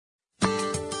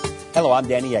Hello, I'm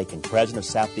Danny Aiken, President of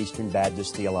Southeastern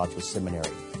Baptist Theological Seminary.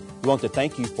 We want to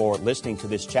thank you for listening to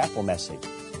this chapel message.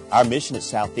 Our mission at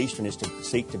Southeastern is to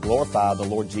seek to glorify the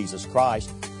Lord Jesus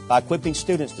Christ by equipping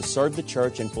students to serve the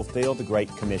church and fulfill the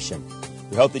Great Commission.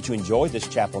 We hope that you enjoy this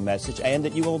chapel message and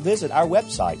that you will visit our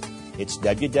website. It's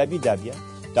www.sebts.edu.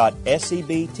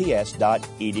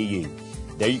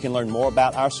 There you can learn more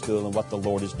about our school and what the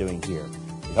Lord is doing here.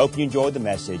 We hope you enjoyed the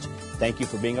message. Thank you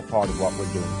for being a part of what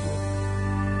we're doing here.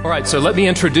 All right, so let me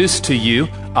introduce to you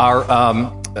our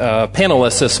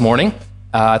panelists this morning.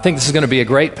 I think this is going to be a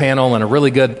great panel and a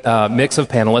really good mix of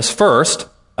panelists. First,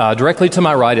 directly to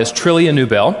my right is Trillia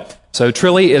Newbell. So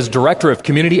Trillia is Director of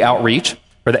Community Outreach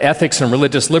for the Ethics and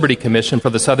Religious Liberty Commission for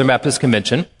the Southern Baptist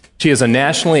Convention. She is a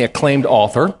nationally acclaimed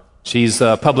author. She's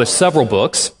published several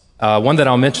books. One that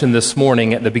I'll mention this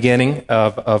morning at the beginning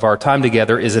of our time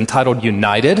together is entitled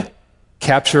United,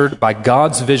 Captured by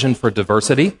God's Vision for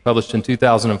Diversity, published in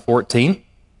 2014.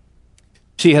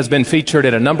 She has been featured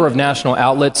at a number of national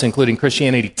outlets, including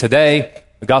Christianity Today,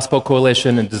 the Gospel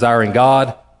Coalition, and Desiring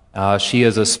God. She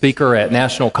is a speaker at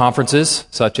national conferences,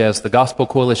 such as the Gospel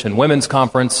Coalition Women's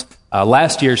Conference.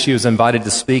 Last year, she was invited to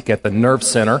speak at the Nerve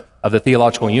Center of the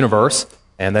Theological Universe,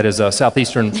 and that is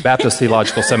Southeastern Baptist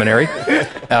Theological Seminary.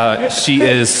 She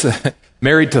is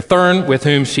married to Thurn, with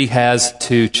whom she has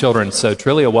 2 children. So,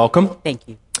 Trillia, welcome. Thank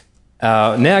you.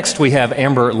 Next, we have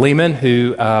Amber Lehman,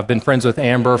 who I've been friends with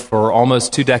Amber for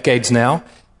almost 2 decades now.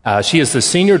 She is the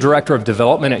Senior Director of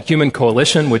Development at Human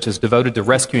Coalition, which is devoted to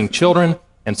rescuing children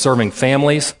and serving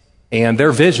families. And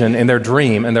their vision and their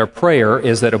dream and their prayer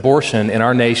is that abortion in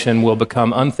our nation will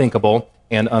become unthinkable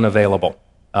and unavailable.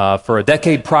 For a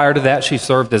decade prior to that, she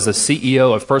served as the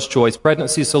CEO of First Choice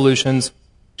Pregnancy Solutions.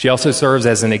 She also serves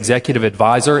as an executive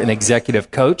advisor and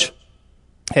executive coach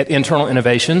at Internal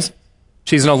Innovations.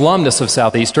 She's an alumnus of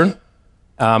Southeastern.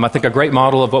 I think a great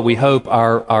model of what we hope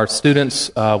our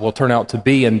students will turn out to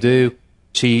be and do.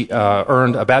 She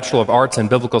earned a Bachelor of Arts in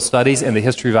Biblical Studies and the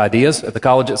History of Ideas at the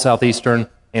college at Southeastern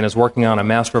and is working on a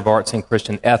Master of Arts in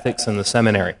Christian Ethics in the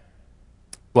seminary.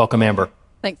 Welcome, Amber.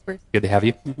 Thanks, Bruce. Good to have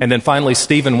you. And then finally,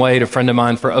 Stephen Wade, a friend of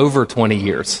mine for over 20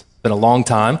 years. It's been a long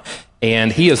time.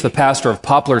 And he is the pastor of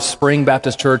Poplar Spring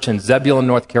Baptist Church in Zebulon,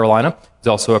 North Carolina. He's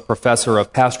also a professor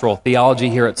of pastoral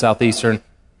theology here at Southeastern.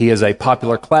 He is a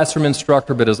popular classroom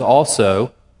instructor, but is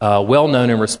also well-known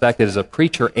and respected as a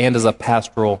preacher and as a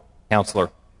pastoral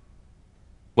counselor.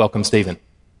 Welcome, Stephen.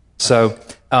 So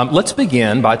let's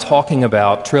begin by talking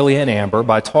about, Trillia and Amber,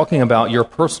 by talking about your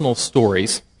personal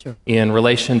stories in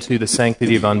relation to the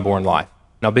sanctity of unborn life.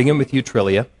 And I'll begin with you,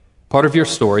 Trillia. Part of your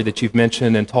story that you've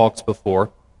mentioned in talks before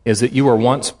is that you were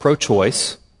once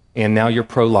pro-choice and now you're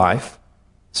pro-life.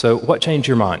 So what changed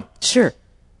your mind? Sure.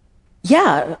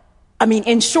 Yeah. I mean,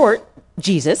 in short,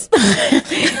 Jesus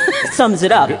sums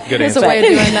it up. Good There's answer. a way of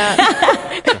doing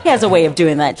that. He has a way of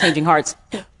doing that, changing hearts.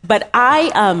 But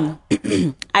I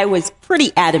was pretty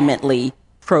adamantly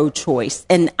pro-choice.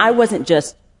 And I wasn't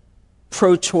just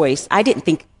pro-choice. I didn't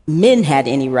think men had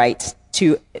any rights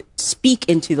to speak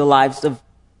into the lives of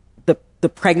the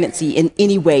pregnancy in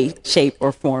any way, shape,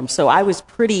 or form. So I was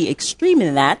pretty extreme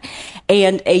in that.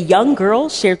 And a young girl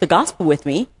shared the gospel with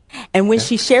me. And when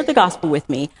she shared the gospel with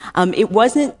me, it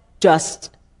wasn't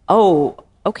just, oh,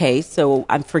 okay, so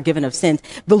I'm forgiven of sins.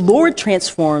 The Lord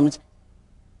transformed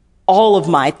all of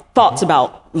my thoughts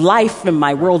about life and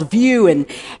my worldview.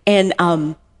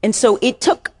 And so it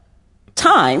took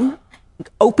time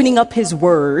opening up his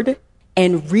word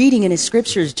and reading in his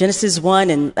scriptures, Genesis 1,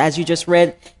 and as you just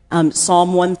read,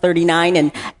 Psalm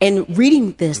 139, and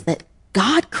reading this, that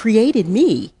God created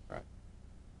me.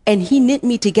 And he knit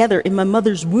me together in my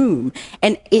mother's womb.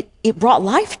 And it brought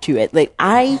life to it. Like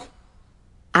I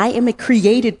am a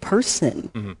created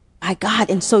person by God.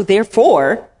 And so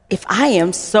therefore, if I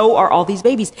am, so are all these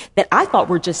babies that I thought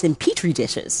were just in petri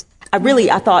dishes. I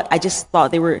just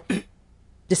thought they were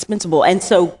dispensable. And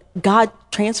so God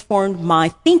transformed my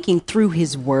thinking through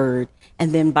his word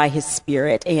and then by his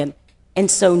spirit. And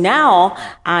so now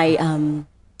I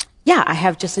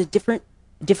have just a different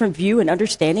view and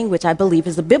understanding, which I believe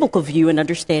is a biblical view and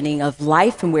understanding of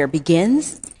life and where it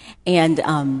begins, and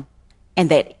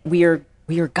that we are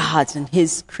God's and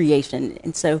his creation.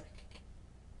 And so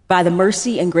by the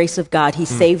mercy and grace of God, he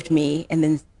saved me and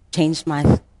then changed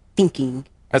my thinking.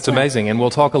 That's amazing. And we'll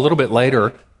talk a little bit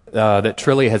later that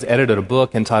Trillia has edited a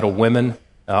book entitled Women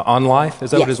on Life.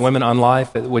 Is that what it is? Women on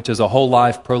Life, which is a whole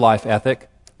life, pro-life ethic.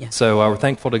 Yes. So we're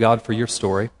thankful to God for your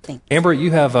story. Thank you. Amber,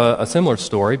 you have a similar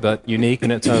story, but unique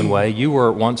in its own way. You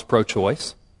were once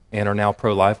pro-choice and are now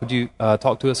pro-life. Would you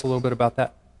talk to us a little bit about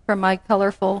that? From my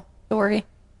colorful story.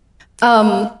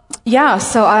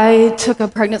 So I took a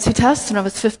pregnancy test when I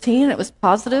was 15. It was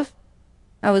positive.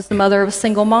 I was the mother of a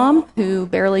single mom who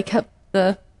barely kept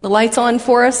the lights on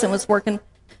for us and was working,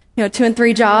 2 and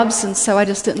 3 jobs. And so I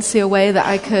just didn't see a way that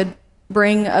I could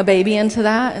bring a baby into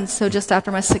that. And so just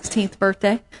after my 16th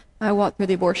birthday, I walked through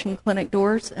the abortion clinic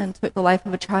doors and took the life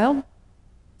of a child.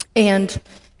 And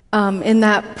in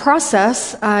that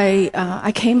process,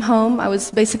 I came home. I was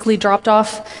basically dropped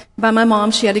off by my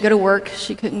mom. She had to go to work.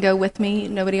 She couldn't go with me.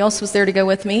 Nobody else was there to go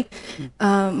with me.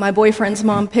 My boyfriend's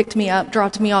mom picked me up,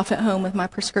 dropped me off at home with my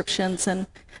prescriptions. And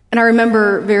I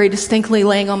remember very distinctly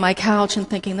laying on my couch and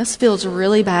thinking, this feels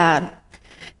really bad.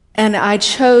 And I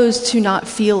chose to not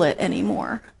feel it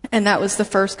anymore. And that was the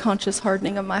first conscious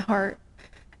hardening of my heart.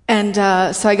 And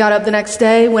so I got up the next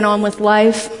day, went on with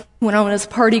life, went on as a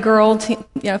party girl,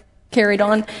 carried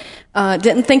on.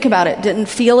 Didn't think about it, didn't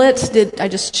feel it. I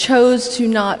just chose to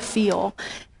not feel.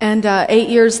 And 8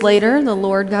 years later, the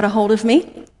Lord got a hold of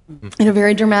me in a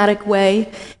very dramatic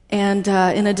way. And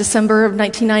in a December of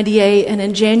 1998, and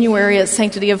in January at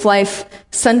Sanctity of Life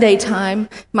Sunday time,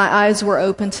 my eyes were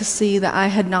open to see that I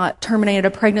had not terminated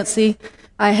a pregnancy.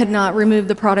 I had not removed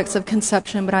the products of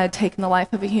conception, but I had taken the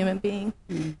life of a human being.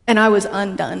 And I was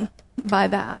undone by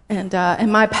that.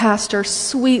 And my pastor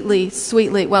sweetly,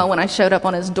 well, when I showed up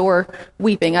on his door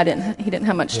weeping, he didn't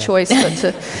have much choice but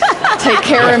to take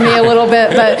care of me a little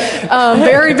bit. But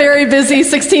very, very busy,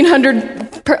 1,600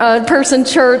 person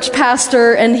church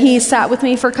pastor, and he sat with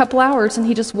me for a couple hours, and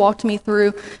he just walked me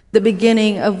through the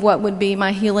beginning of what would be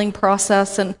my healing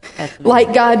process. And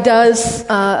like God does,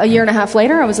 a year and a half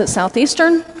later, I was at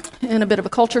Southeastern in a bit of a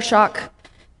culture shock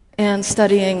and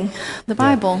studying the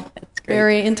Bible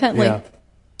very intently. Yeah.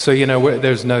 So,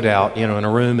 there's no doubt, in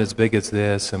a room as big as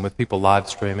this and with people live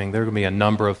streaming, there are going to be a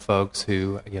number of folks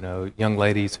who, young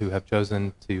ladies who have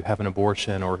chosen to have an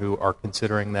abortion or who are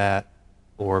considering that,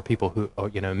 or people who,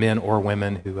 men or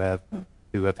women who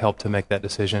have helped to make that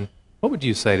decision. What would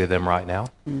you say to them right now?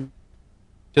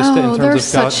 Just in terms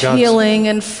there's of such healing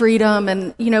and freedom.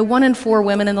 And, 1 in 4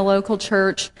 women in the local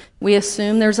church, we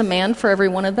assume there's a man for every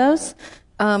one of those,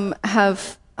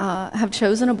 have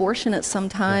chosen abortion at some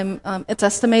time. It's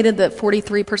estimated that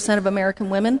 43% of American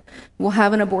women will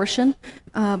have an abortion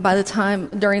by the time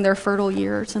during their fertile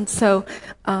years. And so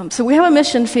we have a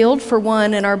mission field, for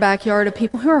one, in our backyard of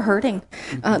people who are hurting.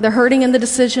 They're hurting in the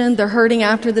decision. They're hurting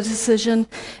after the decision.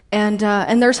 And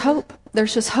there's hope.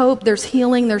 There's just hope. There's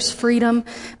healing. There's freedom.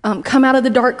 Come out of the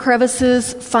dark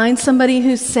crevices. Find somebody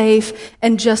who's safe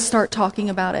and just start talking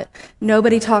about it.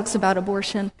 Nobody talks about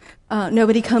abortion.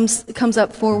 Nobody comes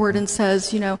up forward and says,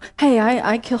 hey,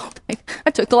 I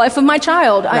took the life of my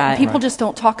child. People just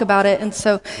don't talk about it. And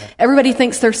so everybody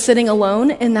thinks they're sitting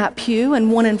alone in that pew, and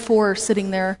 1 in 4 are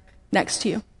sitting there next to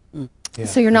you. Yeah,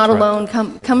 so you're not alone.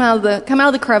 Right. Come out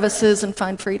of the crevices and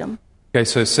find freedom. Okay,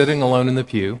 so sitting alone in the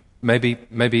pew. Maybe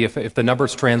if the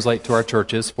numbers translate to our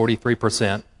churches,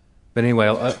 43%. But anyway,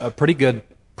 a pretty good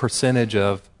percentage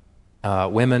of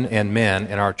women and men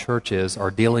in our churches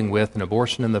are dealing with an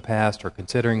abortion in the past, or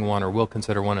considering one, or will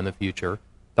consider one in the future.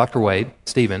 Dr. Wade,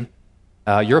 Stephen,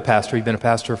 you're a pastor. You've been a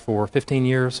pastor for 15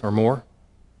 years or more?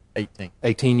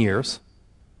 18 years.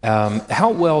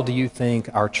 How well do you think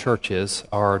our churches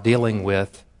are dealing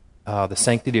with the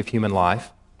sanctity of human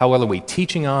life? How well are we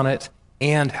teaching on it?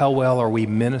 And how well are we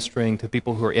ministering to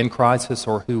people who are in crisis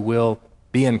or who will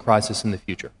be in crisis in the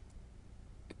future?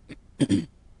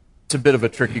 It's a bit of a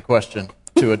tricky question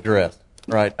to address,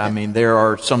 right? I mean, there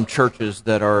are some churches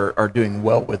that are doing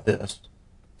well with this.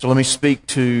 So let me speak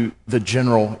to the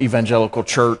general evangelical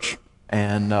church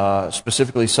and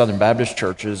specifically Southern Baptist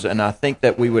churches. And I think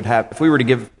that we would have, if we were to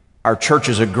give our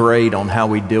churches a grade on how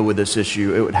we deal with this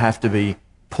issue, it would have to be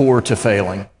poor to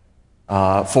failing.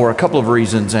 For a couple of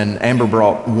reasons, and Amber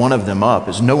brought one of them up,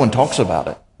 is no one talks about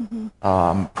it.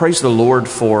 Mm-hmm. Praise the Lord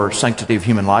for Sanctity of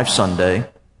Human Life Sunday,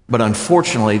 but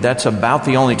unfortunately, that's about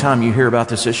the only time you hear about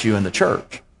this issue in the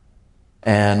church.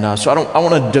 And so I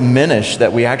want to diminish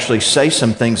that we actually say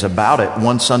some things about it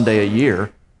one Sunday a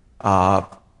year,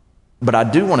 but I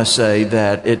do want to say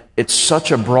that it's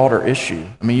such a broader issue.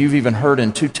 I mean, you've even heard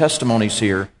in 2 testimonies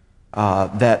here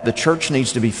that the church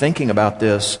needs to be thinking about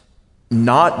this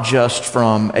not just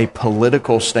from a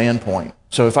political standpoint.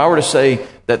 So if I were to say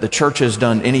that the church has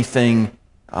done anything,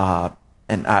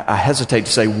 and I hesitate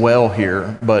to say well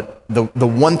here, but the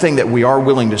one thing that we are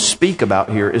willing to speak about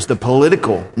here is the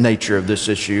political nature of this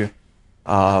issue.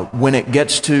 When it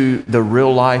gets to the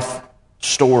real life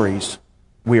stories,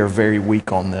 we are very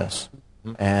weak on this.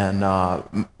 And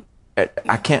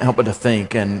I can't help but to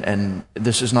think, and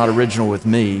this is not original with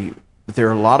me, but there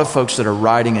are a lot of folks that are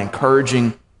writing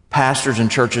encouraging pastors and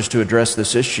churches to address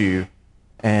this issue,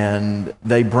 and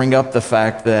they bring up the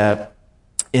fact that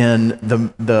in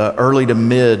the early to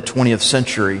mid 20th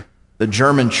century, the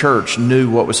German church knew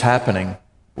what was happening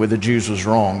with the Jews was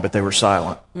wrong, but they were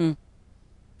silent.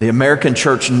 The American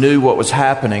church knew what was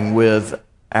happening with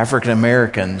African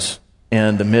Americans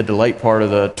in the mid to late part of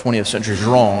the 20th century was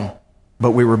wrong,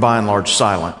 but we were by and large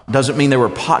silent. Doesn't mean there were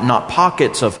not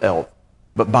pockets of help,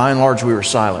 but by and large we were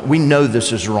silent. We know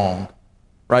this is wrong,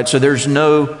 right? So there's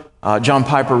no, John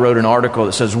Piper wrote an article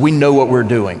that says, we know what we're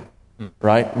doing,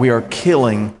 right? We are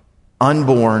killing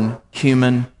unborn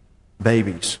human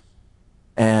babies.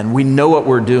 And we know what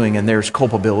we're doing, and there's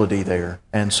culpability there.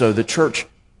 And so the church,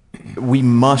 we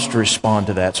must respond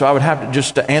to that. So I would have to,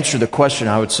 just to answer the question,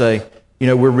 I would say,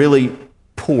 we're really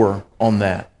poor on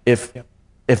that. If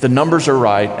the numbers are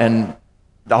right, and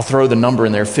I'll throw the number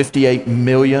in there, 58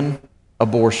 million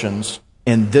abortions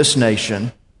in this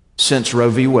nation since Roe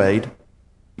v. Wade.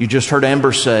 You just heard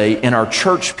Amber say, in our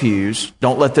church pews,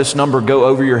 don't let this number go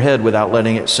over your head without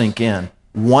letting it sink in.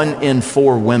 1 in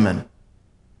 4 women.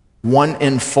 1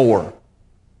 in 4.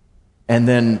 And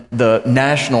then the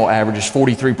national average is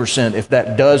 43%. If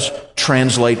that does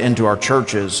translate into our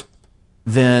churches,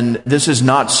 then this is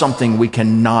not something we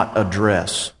cannot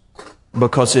address,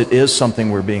 because it is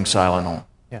something we're being silent on.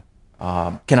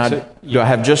 Do I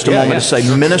have just a moment to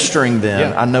say, ministering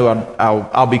then? I know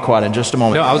I'll be quiet in just a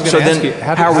moment. No, I was going to ask you,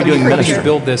 how are we doing ministering? How do you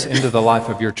build this into the life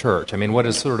of your church? I mean, what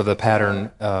is sort of the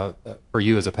pattern for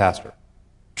you as a pastor?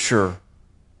 Sure.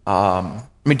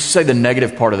 To say the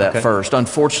negative part of that first.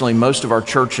 Unfortunately, most of our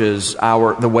churches,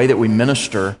 the way that we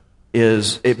minister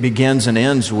is it begins and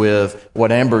ends with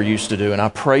what Amber used to do, and I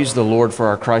praise the Lord for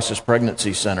our crisis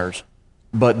pregnancy centers.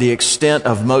 But the extent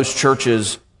of most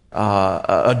churches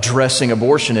addressing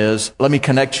abortion is, let me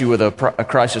connect you with a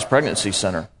crisis pregnancy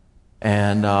center.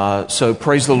 And so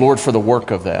praise the Lord for the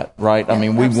work of that, right? Yeah,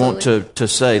 we want to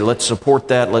say, let's support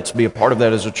that, let's be a part of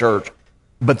that as a church.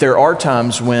 But there are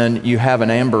times when you have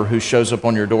an Amber who shows up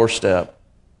on your doorstep.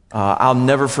 I'll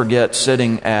never forget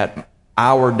sitting at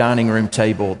our dining room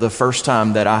table the first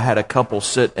time that I had a couple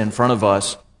sit in front of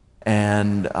us,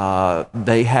 and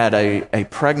they had a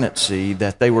pregnancy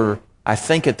that they were, I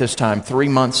think at this time, 3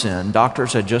 months in.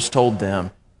 Doctors had just told them,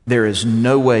 there is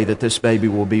no way that this baby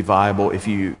will be viable if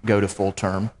you go to full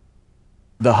term.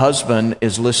 The husband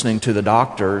is listening to the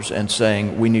doctors and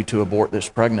saying, we need to abort this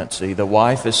pregnancy. The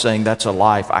wife is saying, that's a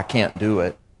life, I can't do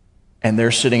it. And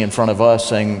they're sitting in front of us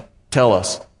saying, tell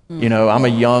us. I'm a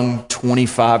young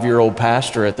 25-year-old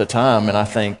pastor at the time, and I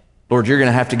think, Lord, you're going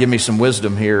to have to give me some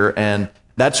wisdom here. And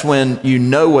that's when you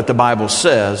know what the Bible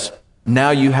says.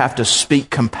 Now you have to speak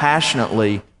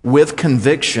compassionately with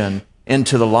conviction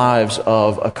into the lives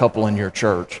of a couple in your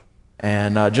church.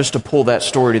 And just to pull that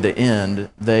story to the end,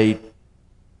 they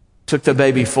took the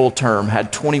baby full term,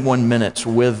 had 21 minutes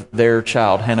with their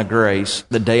child, Hannah Grace,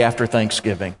 the day after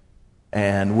Thanksgiving,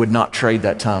 and would not trade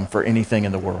that time for anything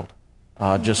in the world,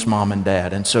 just mom and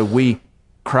dad. And so we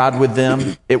cried with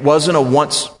them. It wasn't a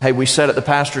once, hey, we sat at the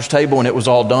pastor's table and it was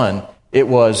all done. It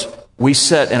was, we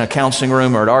sat in a counseling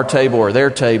room or at our table or their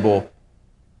table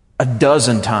a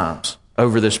dozen times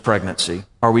over this pregnancy.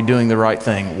 Are we doing the right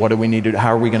thing? What do we need to do?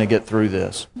 How are we going to get through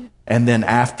this? And then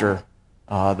after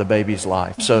the baby's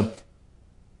life. So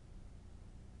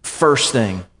first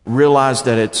thing, realize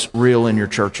that it's real in your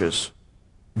churches.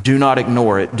 Do not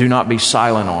ignore it. Do not be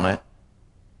silent on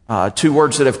it. 2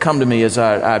 words that have come to me as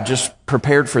I've just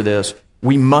prepared for this.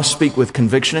 We must speak with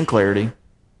conviction and clarity.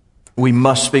 We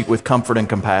must speak with comfort and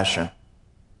compassion.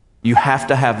 You have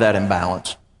to have that in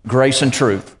balance. Grace and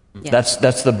truth. Yeah.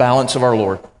 That's the balance of our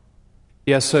Lord.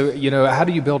 Yeah, so, how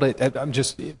do you build it? I'm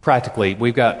just practically,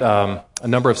 we've got a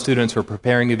number of students who are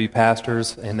preparing to be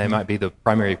pastors, and they might be the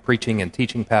primary preaching and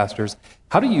teaching pastors.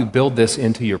 How do you build this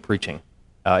into your preaching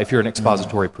if you're an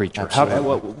expository preacher?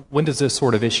 When does this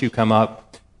sort of issue come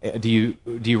up? Do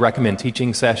you recommend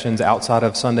teaching sessions outside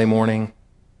of Sunday morning?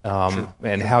 Sure.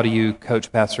 And how do you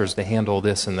coach pastors to handle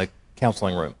this in the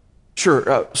counseling room?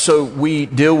 Sure. So we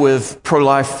deal with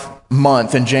Pro-Life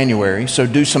Month in January, so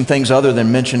do some things other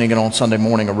than mentioning it on Sunday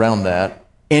morning around that.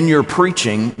 In your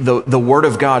preaching, the Word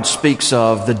of God speaks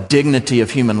of the dignity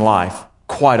of human life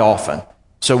quite often.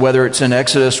 So whether it's in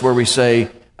Exodus where we say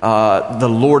the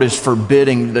Lord is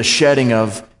forbidding the shedding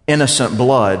of innocent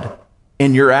blood,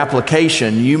 in your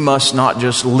application, you must not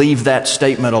just leave that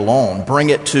statement alone. Bring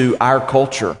it to our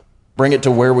culture. Bring it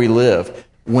to where we live.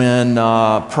 when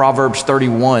Proverbs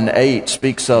 31:8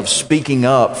 speaks of speaking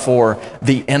up for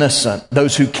the innocent,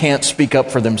 those who can't speak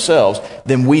up for themselves,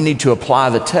 then we need to apply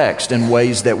the text in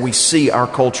ways that we see our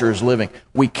culture is living.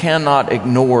 We cannot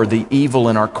ignore the evil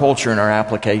in our culture and our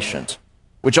applications,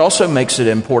 which also makes it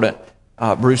important.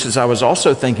 Bruce, as I was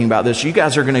also thinking about this, you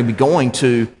guys are going to be going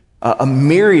to a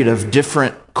myriad of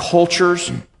different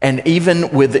cultures, and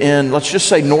even within, let's just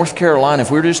say North Carolina,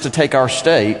 if we were just to take our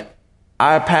state,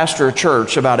 I pastor a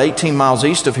church about 18 miles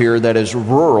east of here that is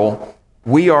rural.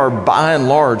 We are by and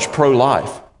large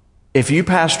pro-life. If you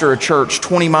pastor a church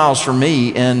 20 miles from me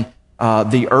in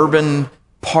the urban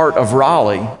part of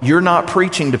Raleigh, you're not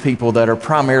preaching to people that are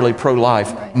primarily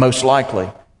pro-life, most likely.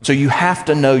 So you have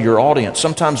to know your audience.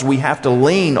 Sometimes we have to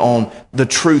lean on the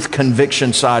truth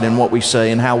conviction side in what we say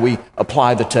and how we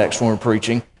apply the text when we're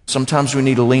preaching. Sometimes we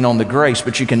need to lean on the grace,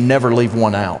 but you can never leave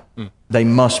one out. They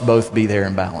must both be there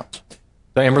in balance.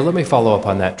 So Amber, let me follow up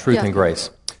on that, truth and grace.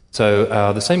 So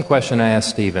the same question I asked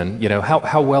Stephen,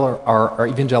 how well are our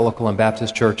evangelical and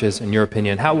Baptist churches, in your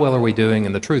opinion, how well are we doing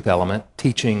in the truth element,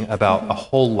 teaching about a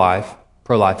whole life,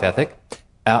 pro-life ethic?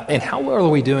 And how well are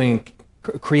we doing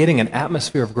creating an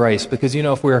atmosphere of grace? Because,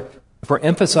 if we're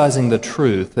emphasizing the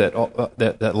truth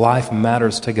that life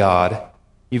matters to God,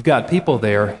 you've got people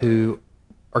there who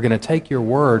are going to take your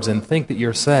words and think that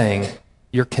you're saying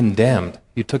you're condemned.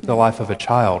 You took the life of a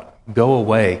child. Go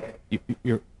away.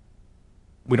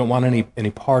 We don't want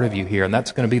any part of you here, and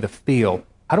that's going to be the feel.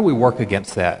 How do we work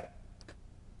against that?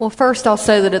 Well, first I'll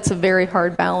say that it's a very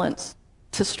hard balance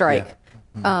to strike.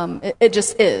 Yeah. It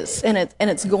just is, and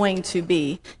it's going to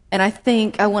be. And I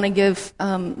think I want to give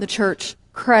the church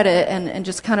credit and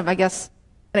just kind of, I guess,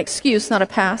 an excuse, not a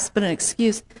pass, but an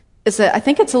excuse, is that I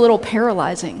think it's a little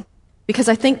paralyzing, because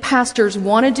I think pastors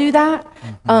want to do that.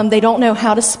 They don't know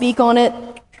how to speak on it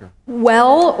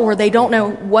well, or they don't know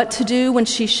what to do when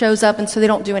she shows up, and so they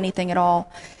don't do anything at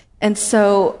all. And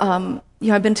so,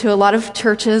 I've been to a lot of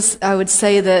churches. I would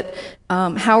say that,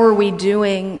 how are we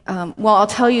doing? Well, I'll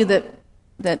tell you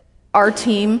that our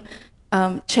team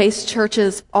chased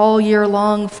churches all year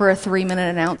long for a 3-minute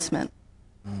announcement.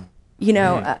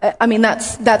 I mean,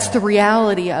 that's the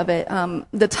reality of it.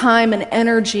 The time and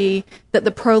energy that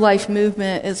the pro-life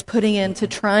movement is putting into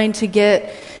trying to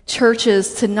get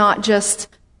churches to not just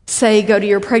say, go to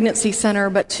your pregnancy center,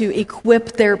 but to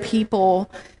equip their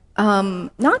people,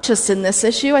 not just in this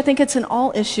issue. I think it's in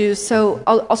all issues. So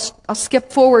I'll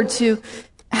skip forward to,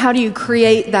 how do you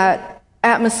create that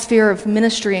atmosphere of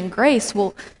ministry and grace?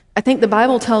 Well, I think the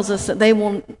Bible tells us that they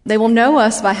will know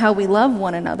us by how we love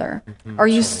one another. Are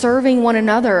you serving one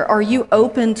another? Are you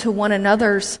open to one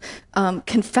another's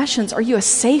confessions? Are you a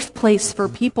safe place for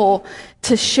people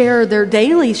to share their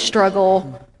daily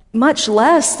struggle, much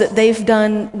less that they've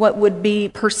done what would be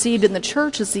perceived in the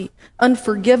church as the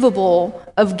unforgivable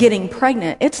of getting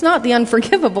pregnant? It's not the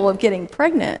unforgivable of getting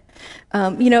pregnant.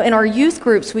 In our youth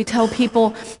groups, we tell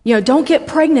people, don't get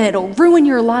pregnant, it'll ruin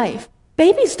your life.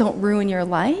 Babies don't ruin your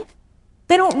life.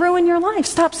 They don't ruin your life.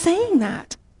 Stop saying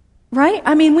that, right?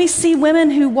 I mean, we see women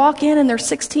who walk in and they're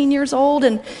 16 years old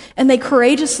and they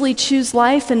courageously choose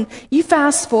life, and you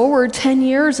fast forward 10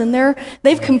 years and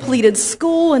they've completed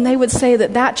school, and they would say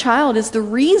that child is the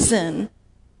reason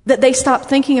that they stopped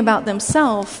thinking about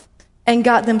themselves and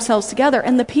got themselves together.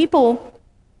 And the people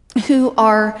who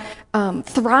are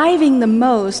thriving the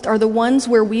most are the ones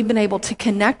where we've been able to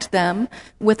connect them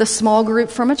with a small group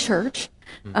from a church,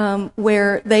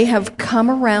 where they have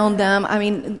come around them. I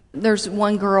mean, there's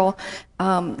one girl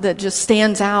that just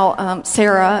stands out,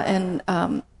 Sarah,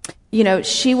 and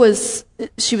she was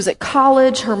at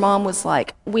college. Her mom was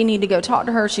like, we need to go talk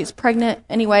to her. She's pregnant.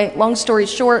 Anyway, long story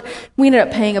short, we ended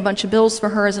up paying a bunch of bills for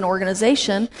her as an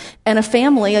organization, and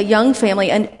a young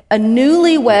family, and a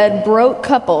newlywed broke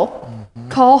couple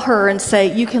call her and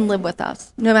say, you can live with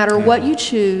us. No matter what you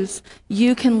choose,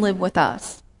 you can live with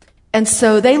us. And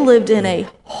so they lived in a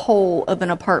hole of an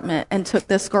apartment and took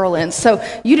this girl in. So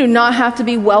you do not have to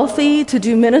be wealthy to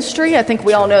do ministry. I think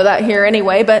we all know that here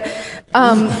anyway, but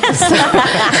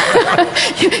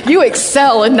you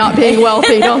excel in not being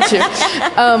wealthy, don't you?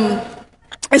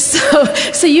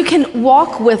 So you can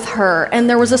walk with her. And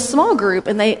there was a small group,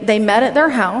 and they met at their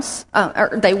house.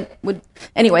 They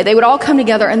would all come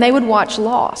together and they would watch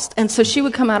Lost. And so she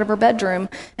would come out of her bedroom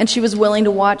and she was willing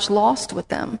to watch Lost with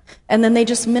them. And then they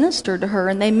just ministered to her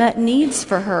and they met needs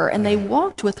for her and they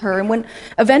walked with her. And when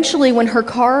her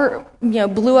car,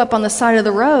 blew up on the side of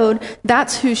the road,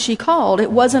 that's who she called.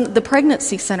 It wasn't the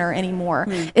pregnancy center anymore.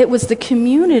 It was the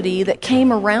community that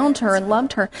came around her and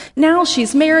loved her. Now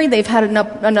she's married. They've had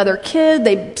another kid.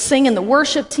 They sing in the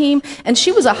worship team. And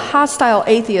she was a hostile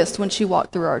atheist when she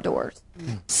walked through our doors.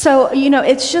 So,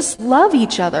 it's just love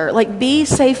each other, like be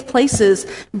safe places,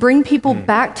 bring people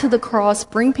back to the cross,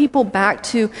 bring people back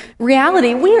to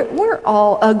reality. We're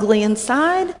all ugly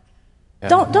inside.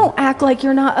 Yeah. Don't act like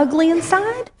you're not ugly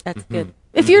inside. That's good.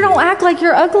 If you don't act like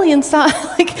you're ugly inside,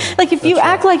 like if you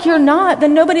act like you're not,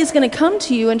 then nobody's going to come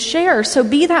to you and share. So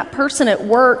be that person at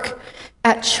work,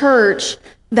 at church,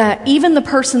 that even the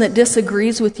person that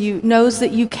disagrees with you knows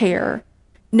that you care,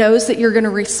 knows that you're going to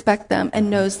respect them, and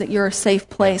knows that you're a safe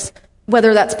place,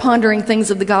 whether that's pondering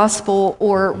things of the gospel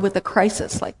or with a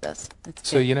crisis like this.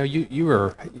 So, you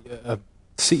were a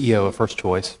CEO of First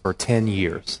Choice for 10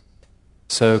 years.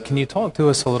 So can you talk to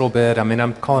us a little bit? I mean,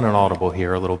 I'm calling an audible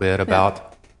here a little bit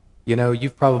about,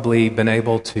 you've probably been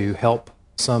able to help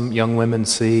some young women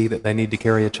see that they need to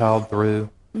carry a child through,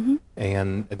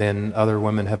 and then other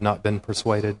women have not been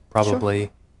persuaded, probably.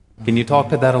 Sure. Can you talk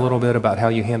to that a little bit about how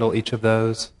you handle each of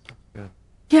those?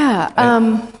 Yeah,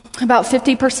 about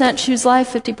 50% choose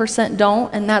life, 50%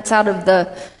 don't, and that's out of the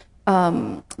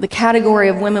category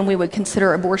of women we would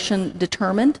consider abortion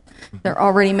determined. They're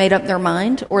already made up their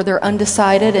mind, or they're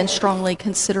undecided and strongly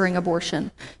considering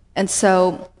abortion. And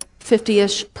so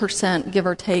 50-ish%, give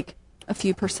or take a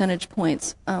few percentage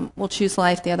points, will choose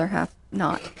life, the other half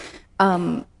not.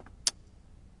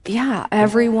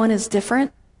 Everyone is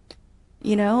different.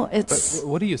 It's... But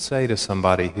what do you say to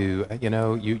somebody who,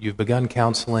 you've begun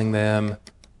counseling them,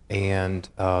 and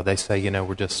they say,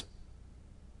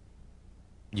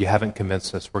 you haven't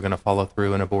convinced us, we're going to follow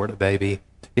through and abort a baby.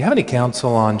 Do you have any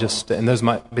counsel on and those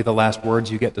might be the last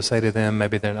words you get to say to them,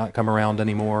 maybe they're not come around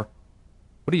anymore?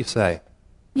 What do you say?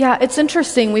 Yeah, it's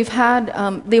interesting. We've had,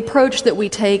 the approach that we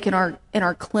take in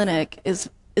our clinic is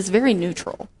very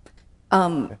neutral.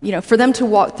 For them to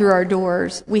walk through our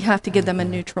doors, we have to give them a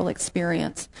neutral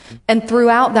experience. And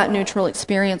throughout that neutral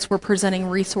experience, we're presenting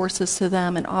resources to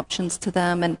them and options to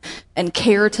them and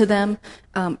care to them,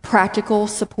 practical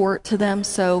support to them.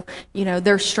 So,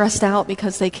 they're stressed out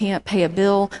because they can't pay a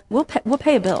bill. We'll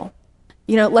pay a bill.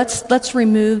 Let's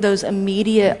remove those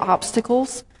immediate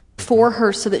obstacles for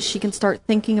her so that she can start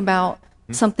thinking about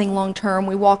something long term.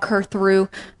 We walk her through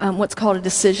what's called a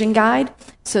decision guide.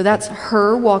 So that's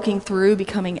her walking through,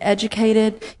 becoming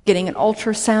educated, getting an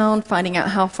ultrasound, finding out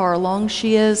how far along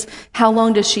she is. How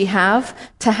long does she have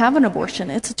to have an abortion?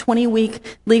 It's a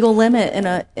 20-week legal limit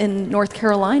in North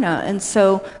Carolina. And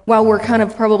so while we're kind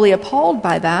of probably appalled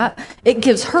by that, it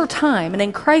gives her time. And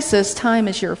in crisis, time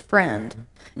is your friend.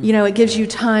 It gives you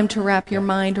time to wrap your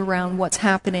mind around what's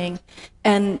happening.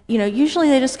 And, usually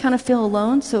they just kind of feel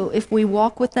alone. So if we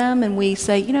walk with them and we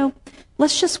say,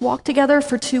 let's just walk together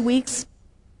for 2 weeks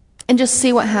and just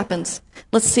see what happens.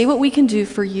 Let's see what we can do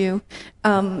for you.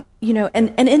 And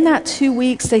in that 2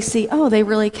 weeks, they see, oh, they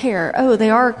really care. Oh, they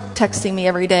are texting me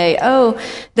every day. Oh,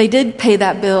 they did pay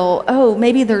that bill. Oh,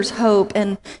 maybe there's hope.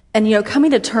 And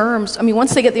coming to terms,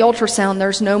 once they get the ultrasound,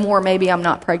 there's no more, maybe I'm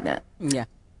not pregnant. Yeah.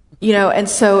 And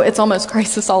so it's almost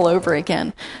crisis all over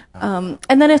again. And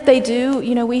then if they do,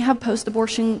 we have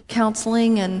post-abortion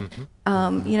counseling, and,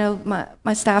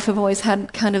 my staff have always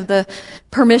had kind of the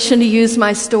permission to use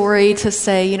my story to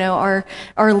say,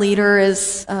 our leader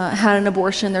has had an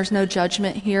abortion. There's no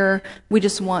judgment here. We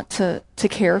just want to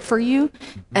care for you.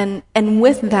 And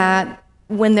with that,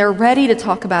 when they're ready to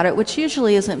talk about it, which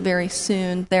usually isn't very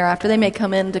soon thereafter, they may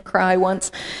come in to cry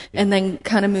once and then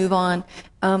kind of move on.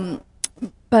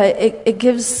 But it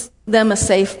gives them a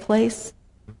safe place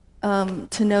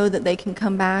to know that they can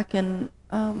come back and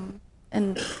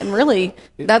really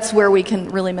that's where we can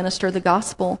really minister the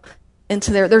gospel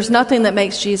into there. There's nothing that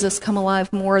makes Jesus come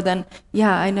alive more than,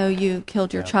 I know you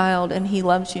killed your child and he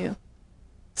loves you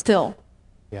still.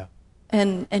 Yeah.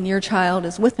 And your child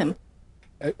is with him.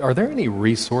 Are there any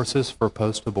resources for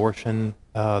post-abortion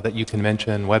that you can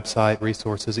mention, website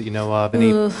resources that you know of,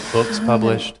 any books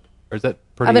published? Or is that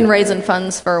pretty... I've been raising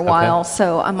funds for a while,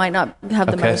 so I might not have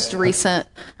the most recent.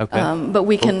 Okay. But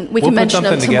we can mention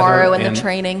them tomorrow in the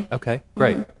training. Okay,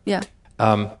 great. Mm-hmm. Yeah.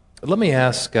 Let me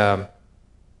ask,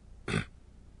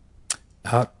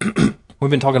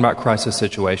 we've been talking about crisis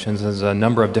situations. There's a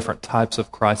number of different types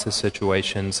of crisis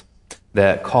situations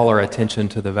that call our attention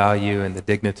to the value and the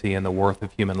dignity and the worth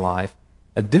of human life.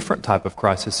 A different type of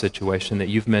crisis situation that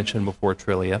you've mentioned before,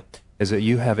 Trillia, is that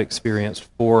you have experienced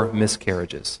 4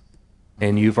 miscarriages.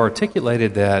 And you've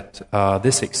articulated that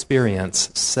this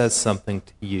experience says something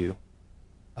to you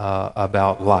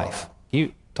about life. Can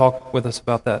you talk with us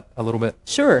about that a little bit?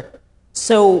 Sure.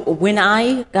 So when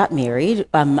I got married,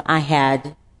 I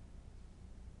had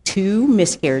 2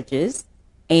 miscarriages.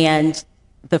 And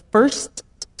the first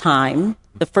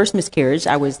miscarriage,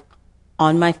 I was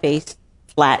on my face,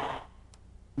 flat,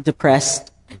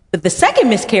 depressed. But the second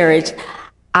miscarriage,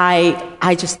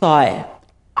 I just thought,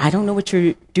 I don't know what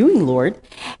you're doing, Lord.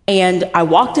 And I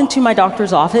walked into my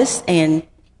doctor's office, and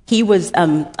he was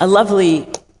a lovely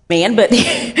man, but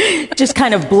just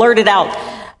kind of blurted out,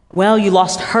 well, you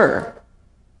lost her.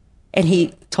 And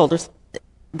he told us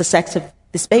the sex of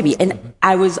this baby. And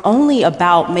I was only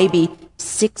about maybe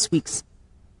 6 weeks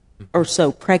or so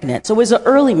pregnant. So it was an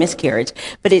early miscarriage.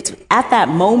 But it's at that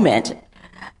moment,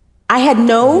 I had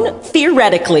known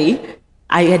theoretically,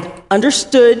 I had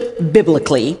understood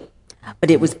biblically, but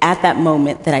it was at that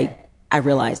moment that I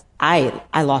realized I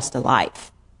lost a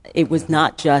life. It was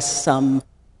not just something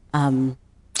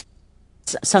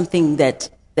that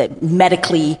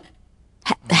medically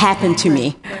happened to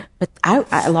me, but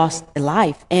I lost a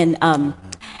life, and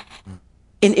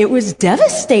it was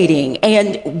devastating.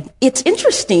 And it's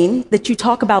interesting that you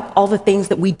talk about all the things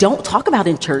that we don't talk about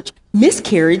in church.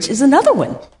 Miscarriage is another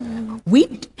one.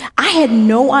 I had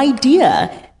no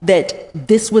idea that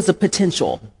this was a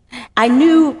potential. I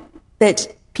knew that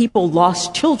people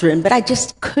lost children, but I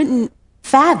just couldn't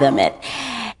fathom it.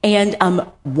 And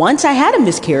once I had a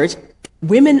miscarriage,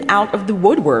 women out of the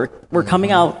woodwork were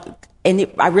coming out, and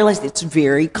I realized it's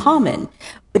very common,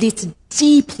 but it's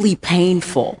deeply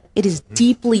painful. It is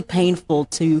deeply painful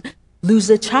to lose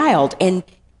a child. And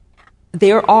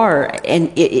there are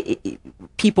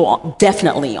people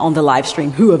definitely on the live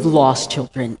stream who have lost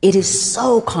children. It is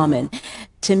so common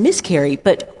to miscarry,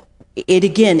 but it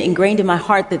again ingrained in my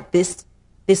heart that this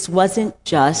wasn't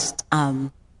just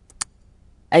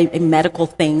a medical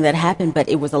thing that happened, but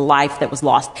it was a life that was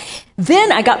lost.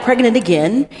 Then I got pregnant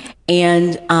again,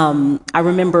 and I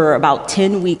remember about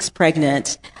 10 weeks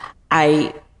pregnant,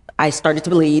 I started to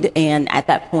bleed, and at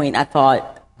that point I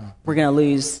thought, we're going to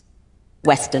lose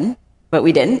Weston, but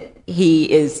we didn't.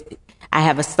 I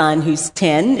have a son who's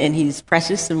 10, and he's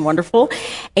precious and wonderful,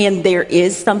 and there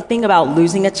is something about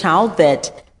losing a child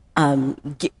that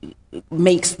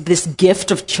makes this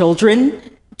gift of children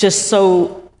just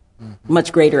so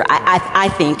much greater. I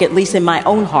think, at least in my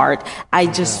own heart,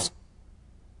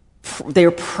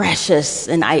 they're precious,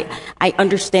 and I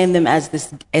understand them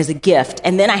as a gift.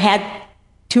 And then I had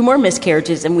 2 more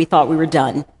miscarriages, and we thought we were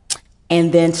done.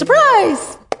 And then,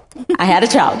 surprise, I had a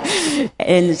child,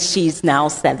 and she's now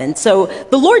 7. So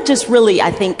the Lord just really,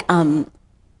 I think, I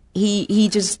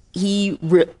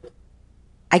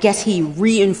guess he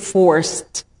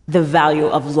reinforced the value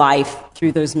of life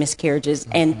through those miscarriages.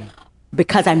 And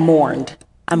because I mourned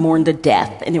a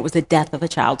death, and it was the death of a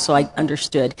child, so I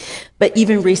understood. But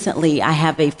even recently, I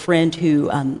have a friend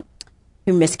who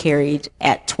miscarried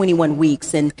at 21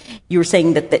 weeks, and you were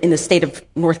saying that in the state of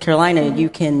North Carolina, you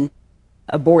can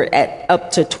abort at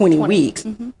up to 20 weeks.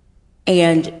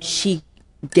 And she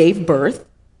gave birth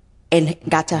and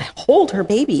got to hold her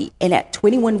baby, and at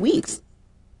 21 weeks,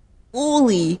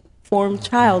 fully formed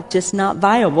child, just not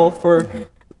viable for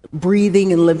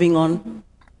breathing and living on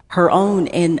her own.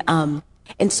 And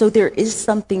so there is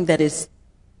something that is,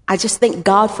 I just thank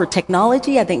God for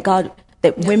technology. I thank God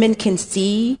that women can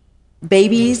see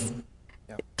babies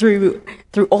through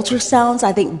ultrasounds.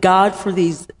 I thank God for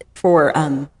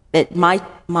that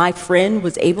my friend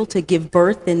was able to give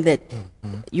birth, and that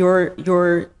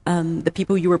the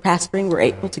people you were pastoring were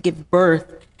able to give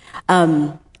birth,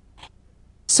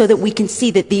 so that we can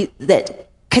see that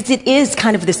because it is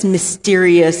kind of this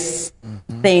mysterious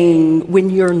thing when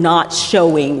you're not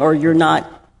showing, or you're not,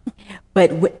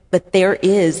 but there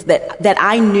is that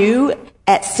I knew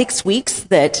at 6 weeks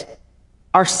that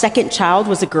our second child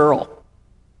was a girl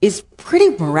is pretty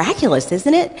miraculous,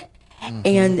 isn't it?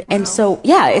 And so,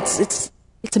 yeah, it's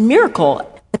a miracle,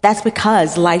 but that's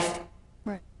because life,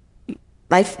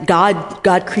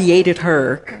 God created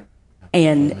her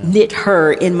and knit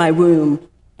her in my womb.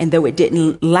 And though it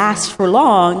didn't last for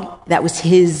long, that was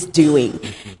his doing.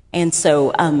 And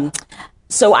so, I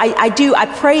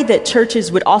pray that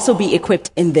churches would also be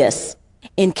equipped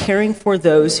in caring for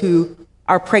those who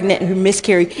are pregnant, who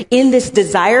miscarry, in this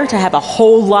desire to have a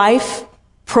whole life,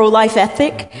 pro-life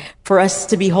ethic, for us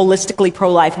to be holistically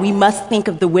pro-life. We must think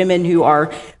of the women who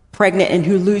are pregnant and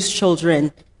who lose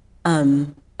children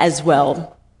as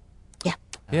well.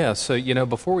 Yeah, so,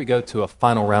 before we go to a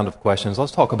final round of questions,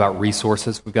 let's talk about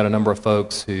resources. We've got a number of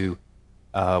folks who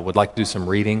would like to do some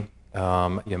reading.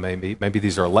 Maybe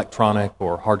these are electronic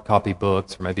or hard copy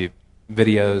books, or maybe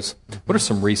videos. What are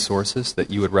some resources that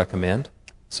you would recommend?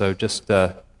 So just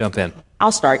jump in.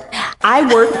 I'll start.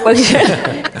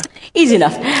 Easy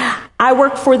enough. I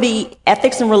work for the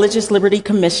Ethics and Religious Liberty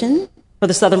Commission for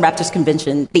the Southern Baptist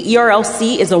Convention. The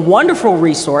ERLC is a wonderful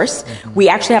resource. We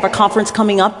actually have a conference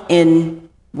coming up in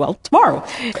tomorrow.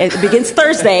 It begins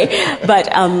Thursday,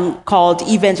 but called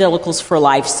Evangelicals for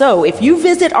Life. So if you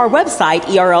visit our website,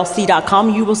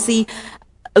 erlc.com, you will see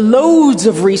loads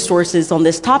of resources on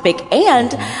this topic.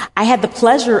 And I had the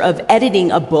pleasure of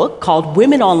editing a book called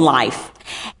Women on Life.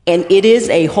 And it is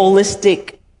a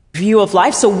holistic view of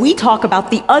life. So we talk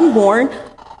about the unborn,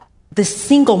 the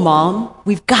single mom.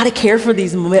 We've got to care for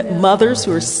these mothers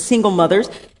who are single mothers,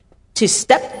 to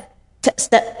step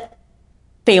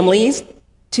families,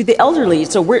 to the elderly.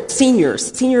 So we're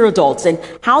seniors, senior adults. And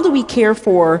how do we care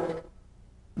for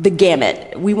the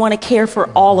gamut? We want to care for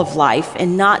all of life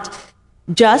and not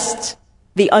just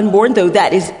the unborn, though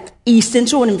that is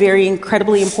essential and very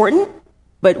incredibly important.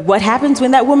 But what happens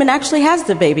when that woman actually has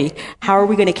the baby? How are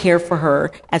we going to care for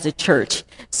her as a church?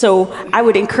 So I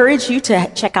would encourage you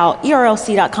to check out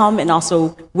erlc.com and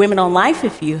also Women on Life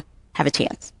if you have a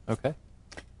chance. Okay.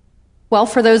 Well,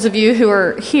 for those of you who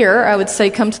are here, I would say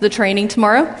come to the training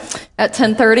tomorrow at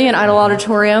 10:30 in Idle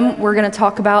Auditorium. We're going to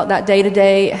talk about that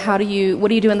day-to-day. What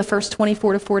do you do in the first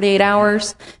 24 to 48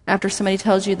 hours after somebody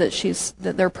tells you that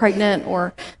they're pregnant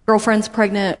or girlfriend's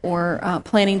pregnant or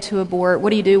planning to abort?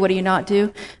 What do you do? What do you not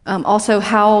do? Also,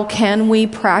 how can we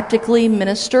practically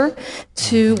minister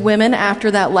to women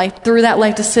through that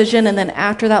life decision, and then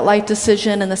after that life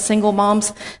decision, and the single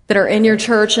moms that are in your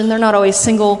church, and they're not always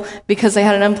single because they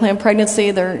had an unplanned pregnancy.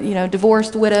 They're,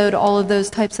 divorced, widowed, all of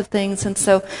those types of things. And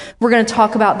so we're going to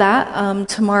talk about that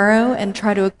tomorrow and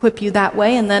try to equip you that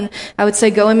way. And then I would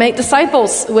say go and make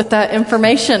disciples with that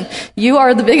information. You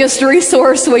are the biggest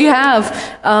resource we have,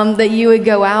 that you would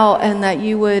go out and that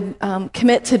you would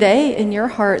commit today in your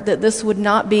heart that this would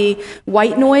not be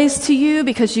white noise to you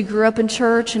because you grew up in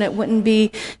church, and it wouldn't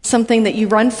be something that you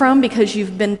run from because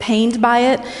you've been pained by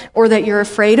it or that you're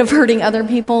afraid of hurting other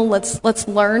people. Let's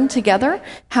learn together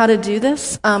how to do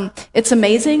this. It's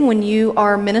amazing when you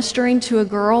are ministering to a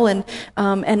girl and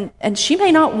she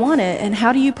may not want it, and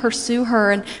how do you pursue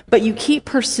her, but you keep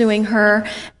pursuing her,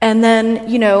 and then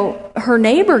her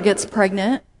neighbor gets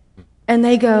pregnant and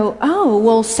they go, oh,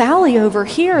 well, Sally over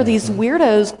here, these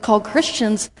weirdos called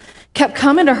Christians kept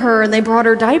coming to her and they brought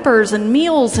her diapers and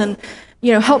meals and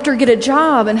helped her get a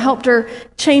job and helped her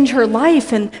change her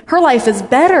life, and her life is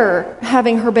better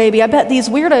having her baby. I bet these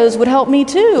weirdos would help me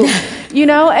too,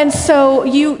 and so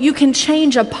you can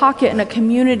change a pocket in a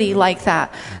community like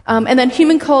that. And then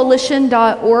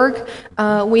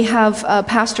humancoalition.org, we have a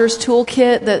pastor's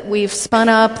toolkit that we've spun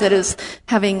up that is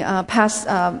having past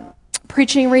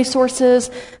preaching resources,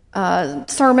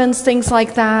 sermons, things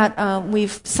like that.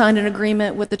 We've signed an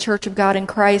agreement with the Church of God in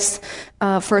Christ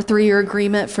for a 3-year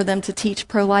agreement for them to teach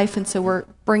pro-life, and so we're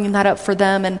bringing that up for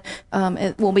them, and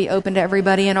it will be open to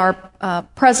everybody. And our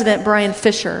president, Brian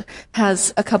Fisher,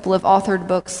 has a couple of authored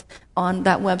books on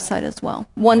that website as well,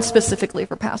 one specifically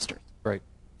for pastors. Great.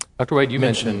 Dr. Wade,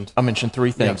 I'll mention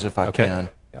 3 things if I can.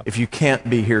 Yeah. If you can't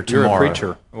be here tomorrow... You're a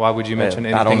preacher. Why would you mention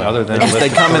anything other than... They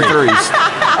come in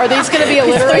 3s. Are these going to be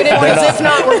alliterated? Because if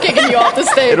not, we're kicking you off the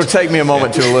stage. It'll take me a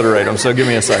moment to alliterate them, so give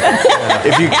me a second.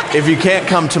 If you can't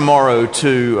come tomorrow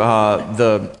to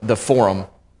the forum,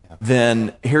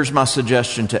 then here's my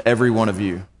suggestion to every one of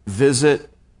you. Visit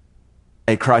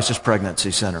a crisis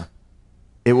pregnancy center.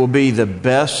 It will be the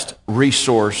best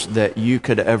resource that you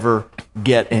could ever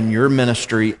get in your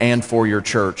ministry and for your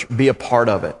church. Be a part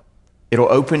of it. It'll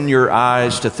open your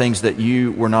eyes to things that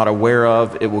you were not aware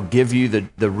of. It will give you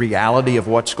the reality of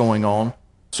what's going on.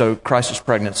 So, crisis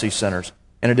pregnancy centers.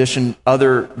 In addition,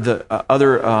 other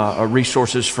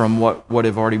resources from what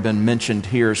have already been mentioned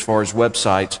here as far as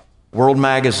websites. World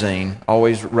Magazine,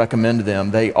 always recommend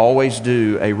them. They always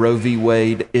do a Roe v.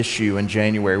 Wade issue in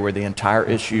January where the entire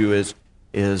issue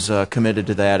is committed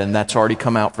to that, and that's already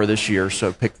come out for this year,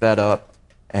 so pick that up.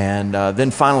 And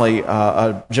then finally,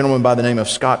 a gentleman by the name of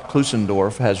Scott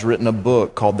Klusendorf has written a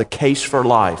book called The Case for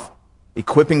Life,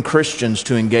 Equipping Christians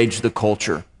to Engage the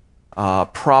Culture.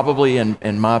 Probably,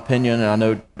 in my opinion, and I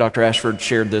know Dr. Ashford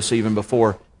shared this even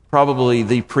before, probably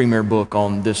the premier book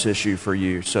on this issue for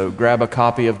you. So grab a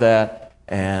copy of that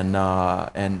and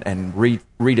read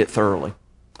it thoroughly.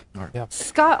 Right. Yeah.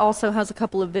 Scott also has a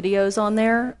couple of videos on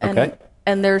there,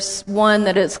 and there's one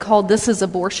that is called "This Is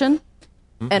Abortion."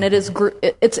 And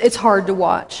it's hard to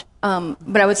watch,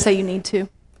 but I would say you need to.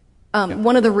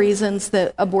 One of the reasons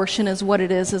that abortion is what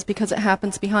it is because it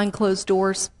happens behind closed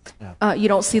doors. You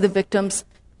don't see the victims.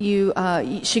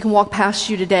 She can walk past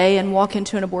you today and walk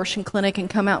into an abortion clinic and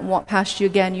come out and walk past you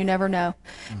again. You never know.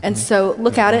 And so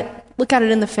look at it. look at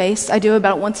it in the face. I do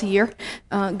about once a year.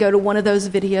 Go to one of those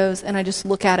videos and I just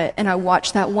look at it and I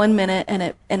watch that 1 minute and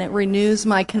it renews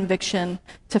my conviction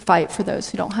to fight for those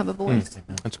who don't have a voice.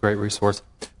 That's a great resource.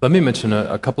 Let me mention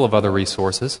a couple of other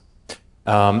resources.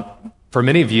 For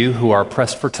many of you who are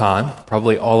pressed for time,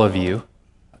 probably all of you,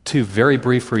 2 very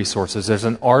brief resources. There's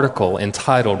an article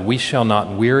entitled, "We Shall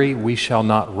Not Weary, We Shall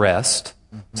Not Rest."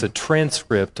 It's a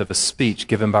transcript of a speech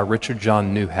given by Richard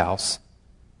John Newhouse.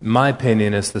 In my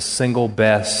opinion, is the single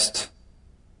best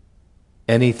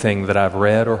anything that I've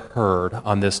read or heard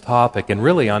on this topic, and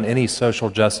really on any social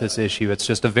justice issue. It's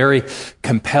just a very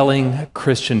compelling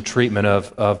Christian treatment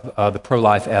of the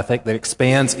pro-life ethic that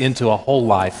expands into a whole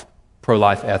life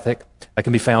pro-life ethic. That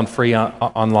can be found free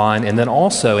online. And then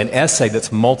also an essay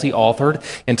that's multi-authored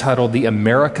entitled "The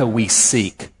America We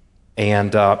Seek."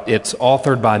 And it's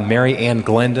authored by Mary Ann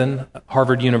Glendon,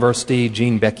 Harvard University,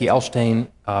 Jean Becky Elstein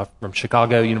from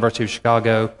Chicago, University of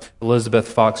Chicago, Elizabeth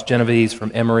Fox Genovese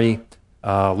from Emory,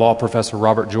 law professor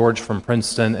Robert George from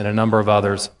Princeton, and a number of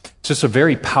others. It's just a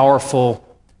very powerful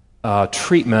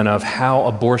treatment of how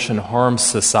abortion harms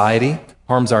society,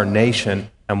 harms our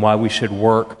nation, and why we should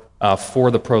work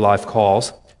for the pro-life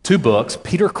cause. 2 books.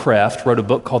 Peter Kreeft wrote a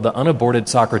book called "The Unaborted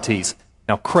Socrates."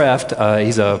 Now, Kreeft,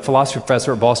 he's a philosophy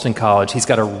professor at Boston College. He's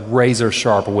got a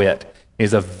razor-sharp wit.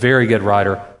 He's a very good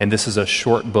writer, and this is a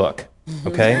short book,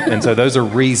 okay? And so those are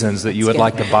reasons that you would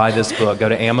like to buy this book. Go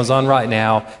to Amazon right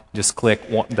now. Just click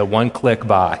the one-click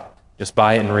buy. Just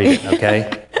buy it and read it,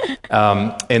 okay?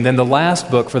 And then the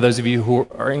last book, for those of you who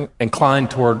are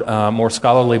inclined toward more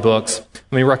scholarly books,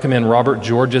 let me recommend Robert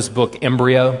George's book,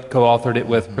 Embryo, co-authored it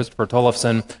with Christopher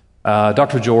Tollefson.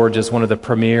 Dr. George is one of the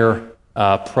premier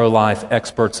pro-life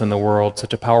experts in the world,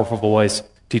 such a powerful voice,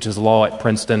 teaches law at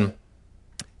Princeton.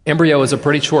 Embryo is a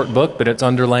pretty short book, but it's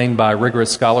underlain by rigorous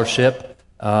scholarship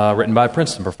written by a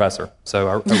Princeton professor. So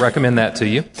I recommend that to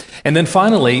you. And then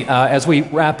finally, as we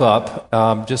wrap up,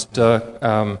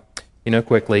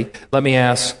 quickly, let me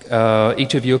ask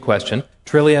each of you a question.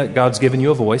 Trillia, God's given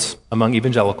you a voice among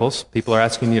evangelicals. People are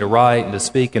asking you to write and to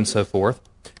speak and so forth.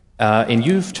 And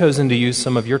you've chosen to use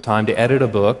some of your time to edit a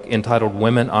book entitled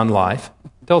 "Women on Life."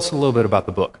 Tell us a little bit about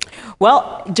the book.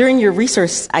 Well, during your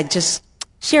resource, I just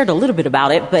shared a little bit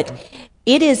about it, but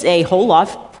it is a whole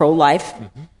life, pro-life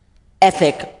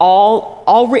ethic,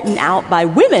 all written out by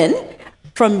women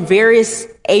from various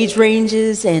age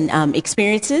ranges and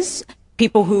experiences,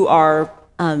 people who are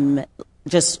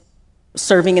just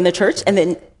serving in the church, and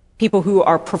then people who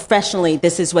are professionally,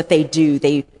 this is what they do.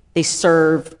 They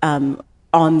serve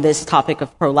on this topic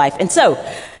of pro-life. And so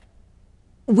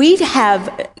we have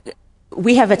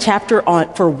a chapter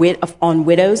on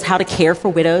widows, how to care for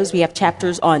widows. We have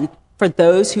chapters for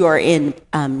those who are in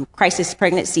crisis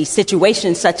pregnancy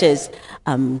situations such as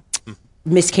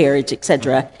miscarriage,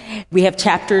 etc. We have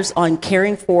chapters on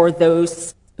caring for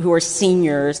those who are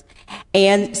seniors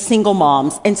and single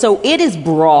moms. And so it is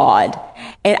broad.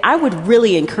 And I would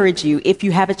really encourage you, if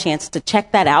you have a chance, to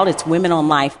check that out. It's Women on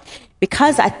Life.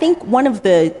 Because I think one of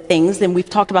the things, and we've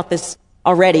talked about this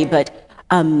already, but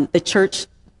the church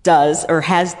does or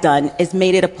has done is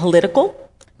made it a political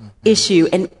issue.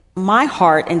 And my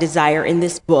heart and desire in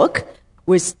this book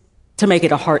was to make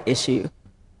it a heart issue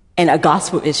and a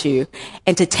gospel issue,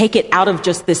 and to take it out of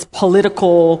just this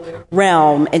political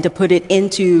realm and to put it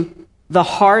into the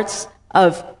hearts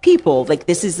of people. Like,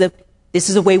 this is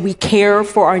a way we care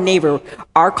for our neighbor.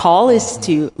 Our call is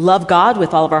to love God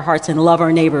with all of our hearts and love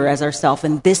our neighbor as ourselves.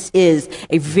 And this is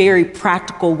a very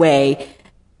practical way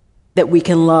that we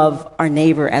can love our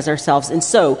neighbor as ourselves. And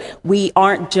so we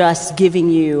aren't just giving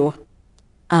you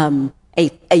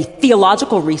a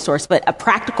theological resource, but a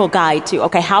practical guide to,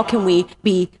 okay, how can we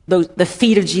be the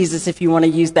feet of Jesus, if you want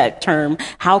to use that term?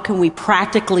 How can we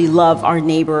practically love our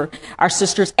neighbor, our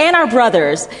sisters, and our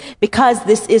brothers? Because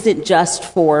this isn't just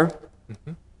for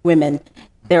women.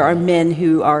 There are men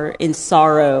who are in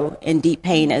sorrow and deep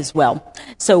pain as well.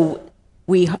 So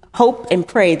we hope and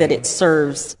pray that it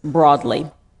serves broadly.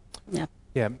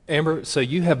 Yeah, Amber, so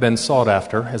you have been sought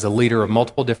after as a leader of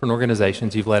multiple different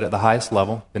organizations. You've led at the highest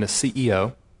level, been a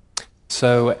CEO.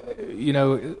 So,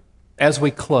 as we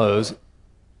close,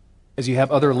 as you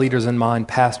have other leaders in mind,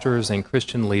 pastors and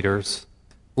Christian leaders,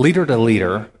 leader to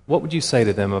leader, what would you say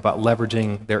to them about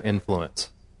leveraging their influence,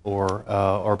 or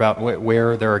about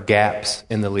where there are gaps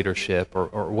in the leadership,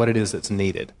 or what it is that's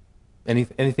needed?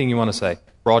 Anything you want to say?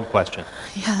 Broad question.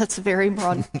 Yeah, that's a very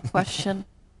broad question,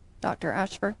 Dr.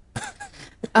 Ashford.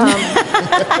 It's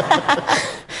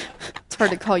hard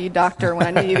to call you doctor when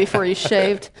I knew you before you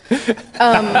shaved.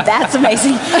 That's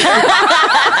amazing.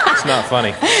 It's not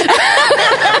funny.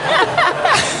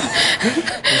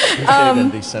 Shave in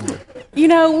December.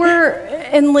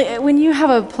 when you have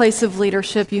a place of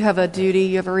leadership, you have a duty,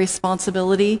 you have a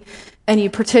responsibility, and you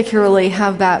particularly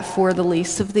have that for the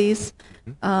least of these.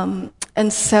 And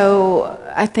so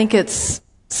I think it's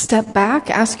step back,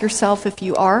 ask yourself if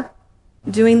you are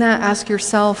doing that, ask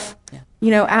yourself,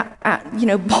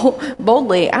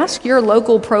 boldly ask your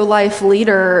local pro-life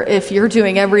leader if you're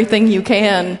doing everything you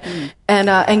can,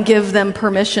 and give them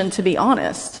permission to be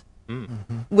honest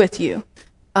with you,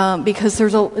 because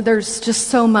there's just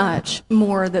so much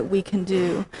more that we can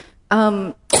do.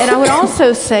 And I would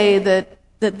also say that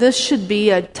this should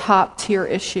be a top-tier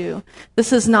issue.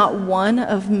 This is not one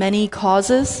of many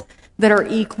causes that are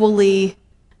equally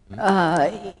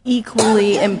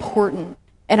important.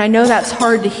 And I know that's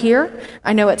hard to hear.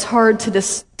 I know it's hard to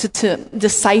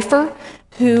decipher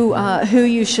who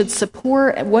you should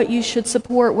support, what you should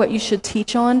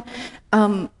teach on.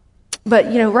 But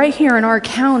right here in our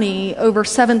county, over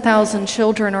 7,000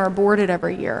 children are aborted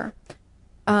every year.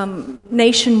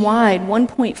 Nationwide,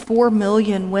 1.4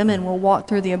 million women will walk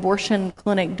through the abortion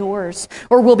clinic doors,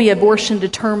 or will be abortion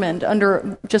determined.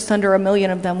 Just under 1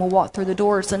 million of them will walk through the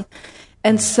doors,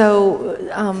 and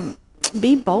so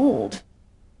be bold,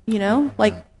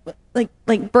 like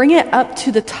bring it up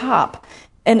to the top.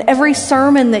 And every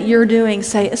sermon that you're doing,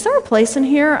 say, is there a place in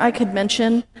here I could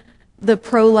mention the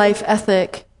pro-life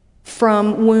ethic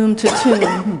from womb to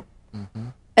tomb,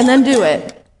 and then do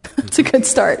it. It's a good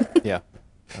start. Yeah.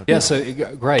 Yeah, so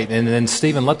great. And then,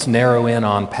 Stephen, let's narrow in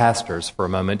on pastors for a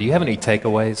moment. Do you have any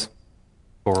takeaways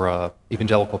for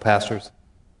evangelical pastors?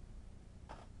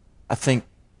 I think,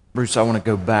 Bruce, I want to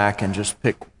go back and just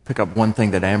pick up one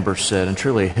thing that Amber said and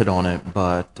truly hit on it.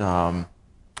 But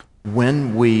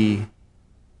when we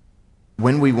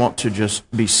want to just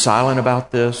be silent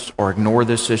about this or ignore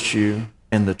this issue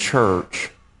in the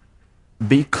church,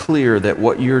 be clear that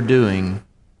what you're doing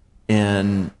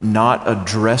in not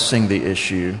addressing the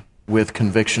issue with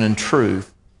conviction and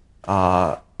truth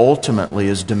ultimately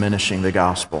is diminishing the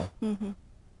gospel. Mm-hmm.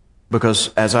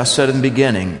 Because, as I said in the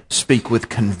beginning, speak with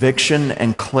conviction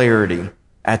and clarity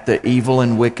at the evil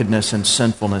and wickedness and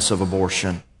sinfulness of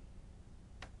abortion.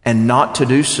 And not to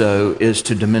do so is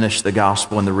to diminish the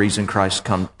gospel and the reason Christ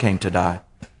came to die.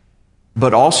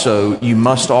 But also, you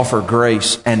must offer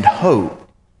grace and hope,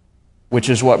 which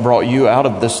is what brought you out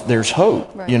of this. There's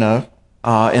hope, right,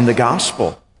 in the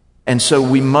gospel. And so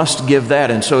we must give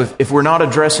that. And so if we're not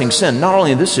addressing sin, not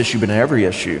only in this issue, but in every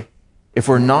issue, if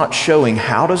we're not showing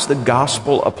how does the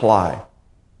gospel apply.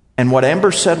 And what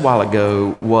Amber said a while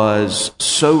ago was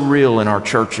so real in our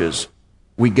churches.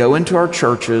 We go into our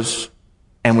churches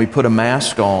and we put a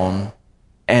mask on,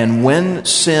 and when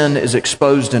sin is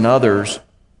exposed in others,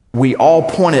 we all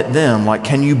point at them like,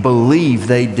 can you believe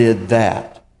they did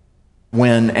that?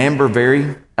 When Amber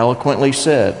very eloquently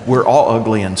said, we're all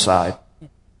ugly inside.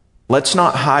 Let's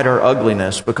not hide our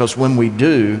ugliness, because when we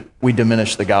do, we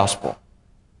diminish the gospel.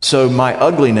 So my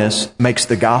ugliness makes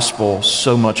the gospel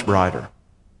so much brighter.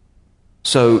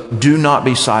 So do not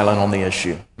be silent on the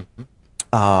issue.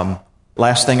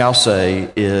 Last thing I'll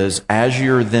say is, as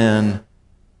you're then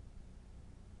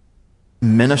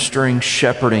ministering,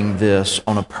 shepherding this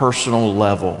on a personal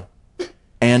level,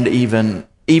 and even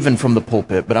from the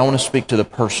pulpit, but I want to speak to the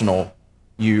personal.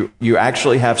 You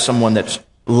actually have someone that's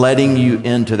letting you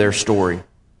into their story,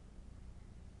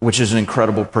 which is an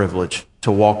incredible privilege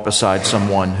to walk beside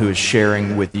someone who is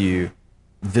sharing with you,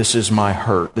 this is my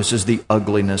hurt, this is the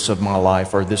ugliness of my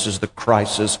life, or this is the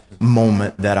crisis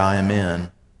moment that I am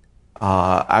in.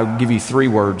 I'll give you 3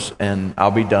 words and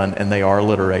I'll be done, and they are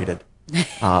alliterated.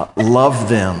 Love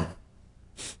them.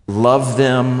 Love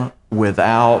them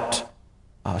without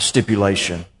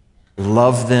stipulation.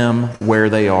 Love them where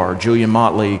they are. Julian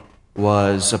Motley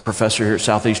was a professor here at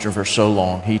Southeastern for so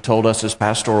long. He told us as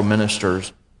pastoral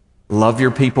ministers, love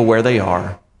your people where they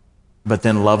are, but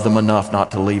then love them enough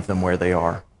not to leave them where they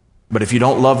are. But if you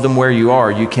don't love them where you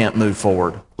are, you can't move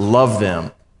forward. Love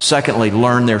them. Secondly,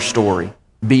 learn their story.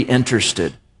 Be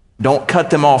interested. Don't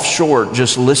cut them off short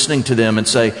just listening to them and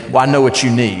say, well, I know what you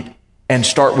need. And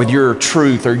start with your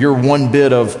truth or your one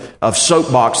bit of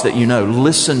soapbox that you know.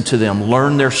 Listen to them.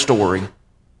 Learn their story.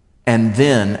 And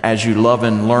then, as you love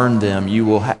and learn them, you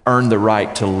will earn the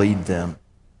right to lead them.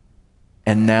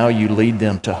 And now you lead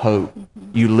them to hope.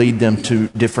 You lead them to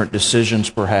different decisions,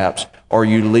 perhaps, or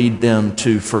you lead them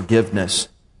to forgiveness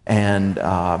and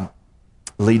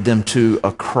lead them to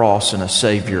a cross and a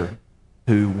Savior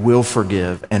who will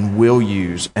forgive and will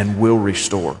use and will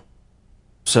restore.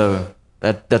 So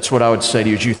that's what I would say to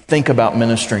you. As you think about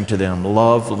ministering to them,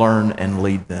 love, learn, and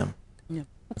lead them. Yeah.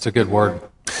 That's a good word.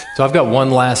 So I've got one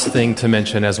last thing to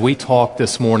mention. As we talked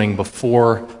this morning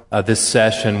before this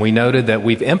session, we noted that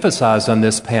we've emphasized on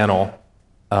this panel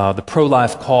the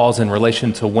pro-life cause in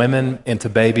relation to women and to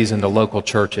babies and to local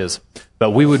churches.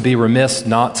 But we would be remiss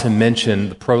not to mention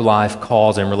the pro-life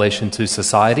cause in relation to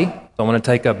society. So I want to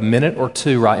take a minute or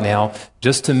two right now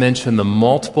just to mention the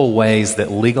multiple ways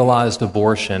that legalized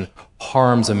abortion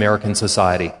harms American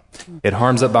society. It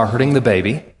harms it by hurting the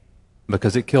baby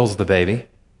because it kills the baby.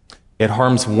 It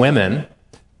harms women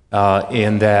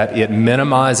in that it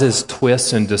minimizes,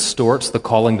 twists, and distorts the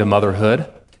calling to motherhood,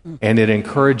 and it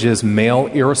encourages male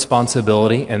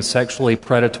irresponsibility and sexually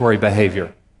predatory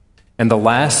behavior. And the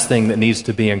last thing that needs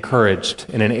to be encouraged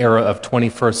in an era of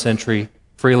 21st century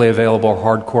freely available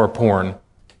hardcore porn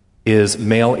is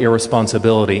male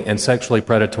irresponsibility and sexually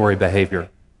predatory behavior.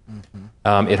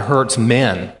 It hurts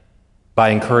men by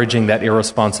encouraging that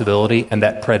irresponsibility and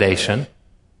that predation.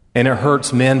 And it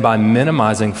hurts men by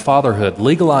minimizing fatherhood.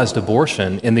 Legalized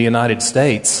abortion in the United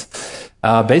States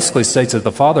basically states that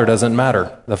the father doesn't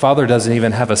matter. The father doesn't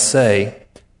even have a say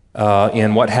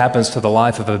in what happens to the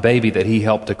life of a baby that he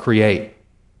helped to create.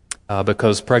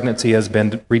 Because pregnancy has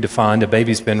been redefined, a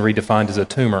baby's been redefined as a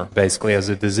tumor, basically as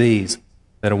a disease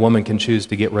that a woman can choose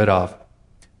to get rid of.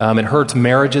 It hurts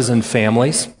marriages and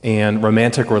families and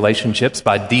romantic relationships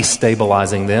by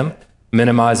destabilizing them,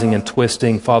 minimizing and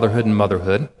twisting fatherhood and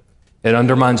motherhood. It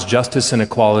undermines justice and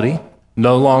equality.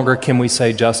 No longer can we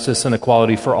say justice and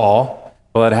equality for all,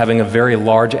 without having a very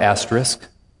large asterisk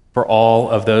for all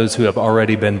of those who have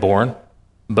already been born,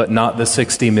 but not the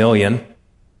 60 million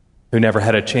who never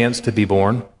had a chance to be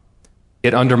born.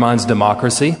 It undermines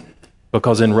democracy,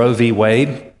 because in Roe v.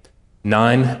 Wade,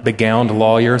 9 begowned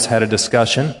lawyers had a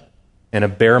discussion, and a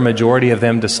bare majority of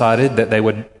them decided that they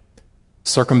would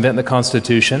circumvent the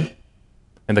Constitution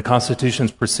and the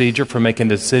Constitution's procedure for making a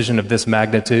decision of this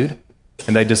magnitude,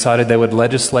 and they decided they would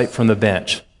legislate from the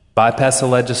bench, bypass the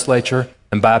legislature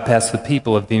and bypass the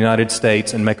people of the United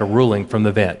States and make a ruling from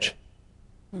the bench.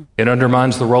 It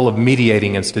undermines the role of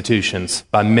mediating institutions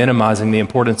by minimizing the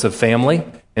importance of family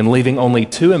and leaving only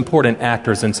 2 important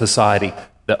actors in society,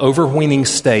 the overweening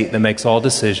state that makes all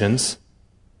decisions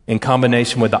in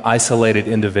combination with the isolated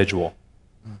individual.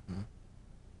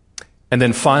 And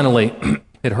then finally,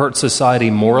 it hurts society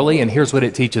morally, and here's what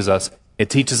it teaches us. It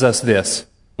teaches us this: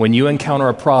 when you encounter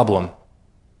a problem,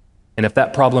 and if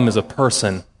that problem is a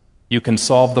person, you can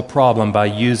solve the problem by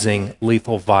using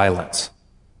lethal violence.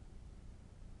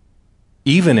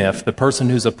 Even if the person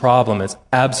who's a problem is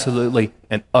absolutely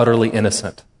and utterly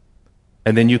innocent.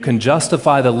 And then you can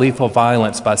justify the lethal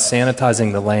violence by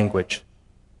sanitizing the language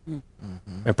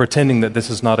and pretending that this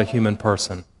is not a human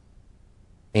person.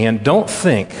 And don't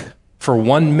think for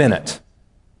 1 minute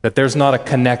that there's not a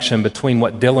connection between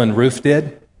what Dylan Roof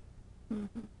did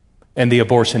and the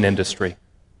abortion industry.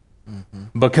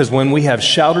 Because when we have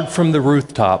shouted from the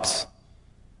rooftops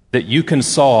that you can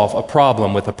solve a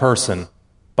problem with a person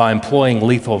by employing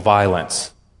lethal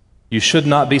violence, you should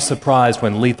not be surprised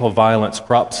when lethal violence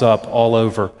crops up all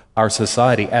over our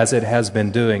society, as it has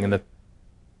been doing in the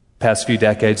past few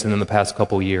decades and in the past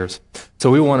couple years.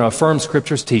 So we want to affirm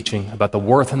Scripture's teaching about the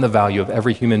worth and the value of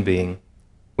every human being.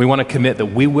 We want to commit that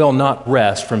we will not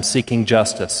rest from seeking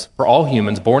justice for all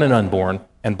humans, born and unborn,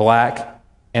 and black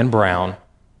and brown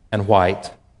and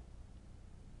white.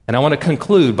 And I want to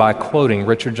conclude by quoting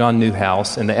Richard John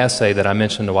Newhouse in the essay that I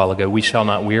mentioned a while ago, "We shall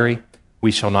not weary,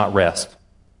 we shall not rest."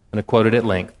 I'm going to quote it at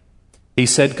length. He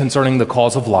said concerning the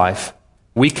cause of life,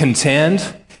 "We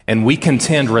contend, and we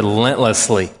contend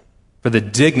relentlessly for the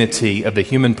dignity of the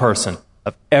human person,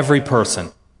 of every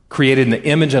person, created in the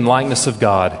image and likeness of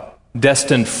God,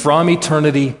 destined from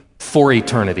eternity for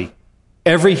eternity.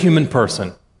 Every human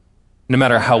person, no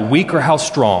matter how weak or how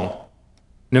strong,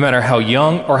 no matter how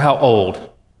young or how old,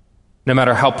 no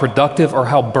matter how productive or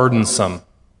how burdensome,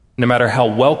 no matter how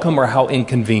welcome or how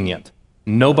inconvenient,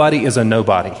 nobody is a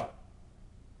nobody.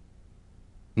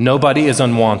 Nobody is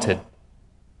unwanted.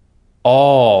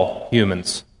 All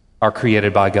humans are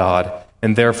created by God,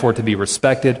 and therefore to be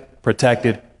respected,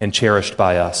 protected, and cherished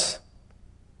by us.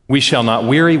 We shall not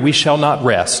weary, we shall not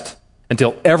rest,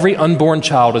 until every unborn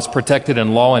child is protected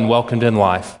in law and welcomed in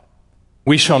life.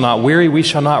 We shall not weary, we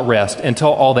shall not rest, until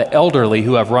all the elderly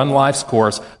who have run life's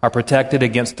course are protected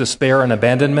against despair and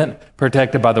abandonment,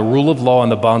 protected by the rule of law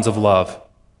and the bonds of love.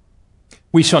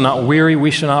 We shall not weary,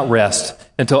 we shall not rest,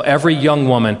 until every young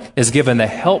woman is given the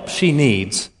help she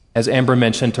needs, as Amber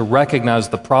mentioned, to recognize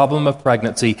the problem of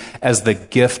pregnancy as the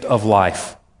gift of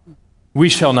life. We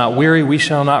shall not weary, we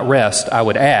shall not rest, I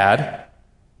would add,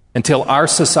 until our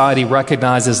society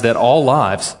recognizes that all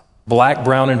lives, black,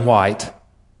 brown, and white,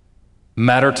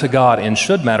 matter to God and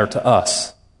should matter to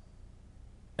us,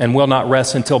 and will not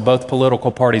rest until both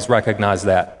political parties recognize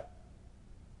that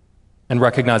and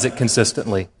recognize it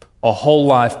consistently. A whole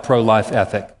life pro-life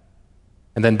ethic.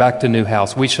 And then back to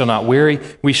Newhouse. We shall not weary,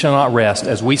 we shall not rest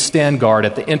as we stand guard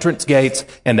at the entrance gates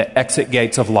and the exit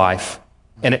gates of life,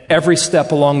 and at every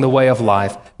step along the way of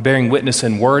life, bearing witness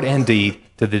in word and deed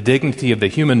to the dignity of the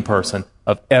human person,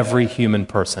 of every human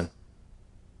person.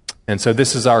 And so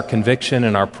this is our conviction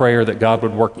and our prayer that God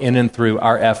would work in and through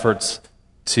our efforts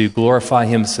to glorify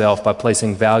Himself by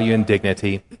placing value and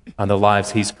dignity on the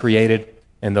lives He's created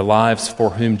and the lives for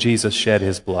whom Jesus shed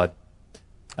His blood.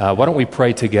 Why don't we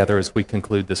pray together as we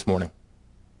conclude this morning?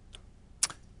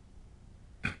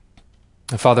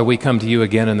 Father, we come to You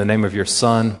again in the name of Your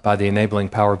Son, by the enabling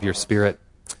power of Your Spirit.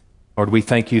 Lord, we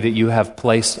thank You that You have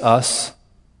placed us,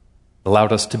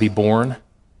 allowed us to be born,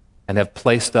 and have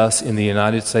placed us in the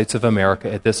United States of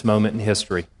America at this moment in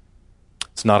history.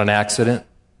 It's not an accident.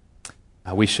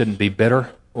 We shouldn't be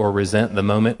bitter or resent the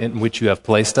moment in which You have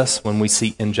placed us when we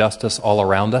see injustice all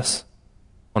around us.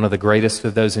 One of the greatest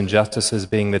of those injustices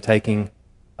being the taking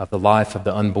of the life of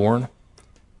the unborn.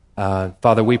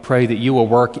 Father, we pray that You will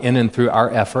work in and through our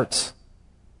efforts,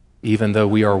 even though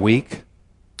we are weak,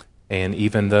 and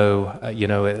even though,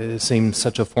 it seems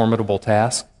such a formidable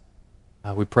task.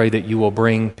 We pray that You will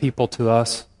bring people to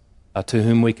us to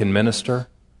whom we can minister,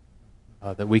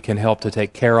 that we can help to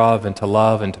take care of and to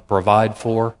love and to provide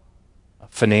for,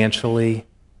 financially,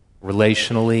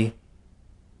 relationally,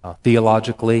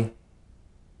 theologically.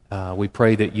 We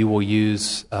pray that You will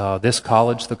use this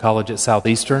college, the college at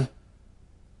Southeastern,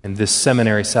 and this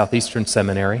seminary, Southeastern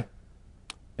Seminary,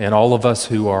 and all of us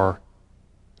who are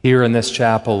here in this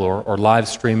chapel or live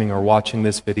streaming or watching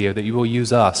this video, that You will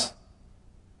use us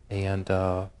and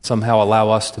somehow allow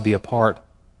us to be a part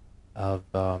of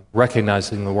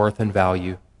recognizing the worth and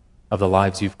value of the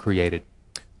lives You've created.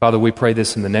 Father, we pray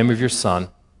this in the name of Your Son,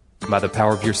 by the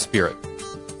power of Your Spirit.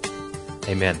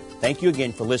 Amen. Thank you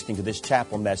again for listening to this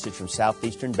chapel message from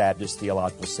Southeastern Baptist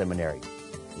Theological Seminary.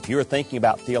 If you are thinking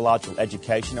about theological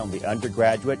education on the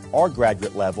undergraduate or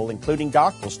graduate level, including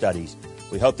doctoral studies,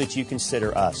 we hope that you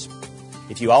consider us.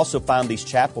 If you also find these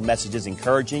chapel messages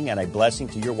encouraging and a blessing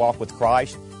to your walk with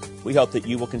Christ, we hope that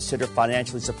you will consider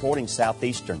financially supporting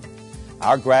Southeastern.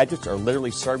 Our graduates are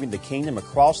literally serving the kingdom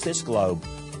across this globe,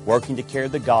 working to carry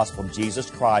the gospel of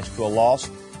Jesus Christ to a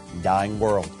lost and dying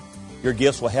world. Your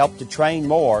gifts will help to train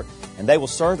more, and they will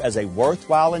serve as a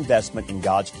worthwhile investment in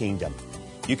God's kingdom.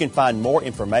 You can find more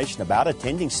information about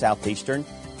attending Southeastern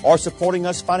or supporting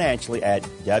us financially at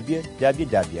www.sebts.edu.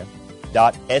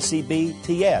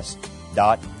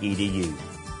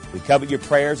 We covet your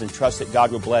prayers and trust that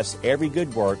God will bless every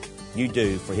good work you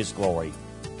do for His glory.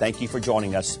 Thank you for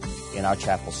joining us in our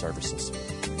chapel services.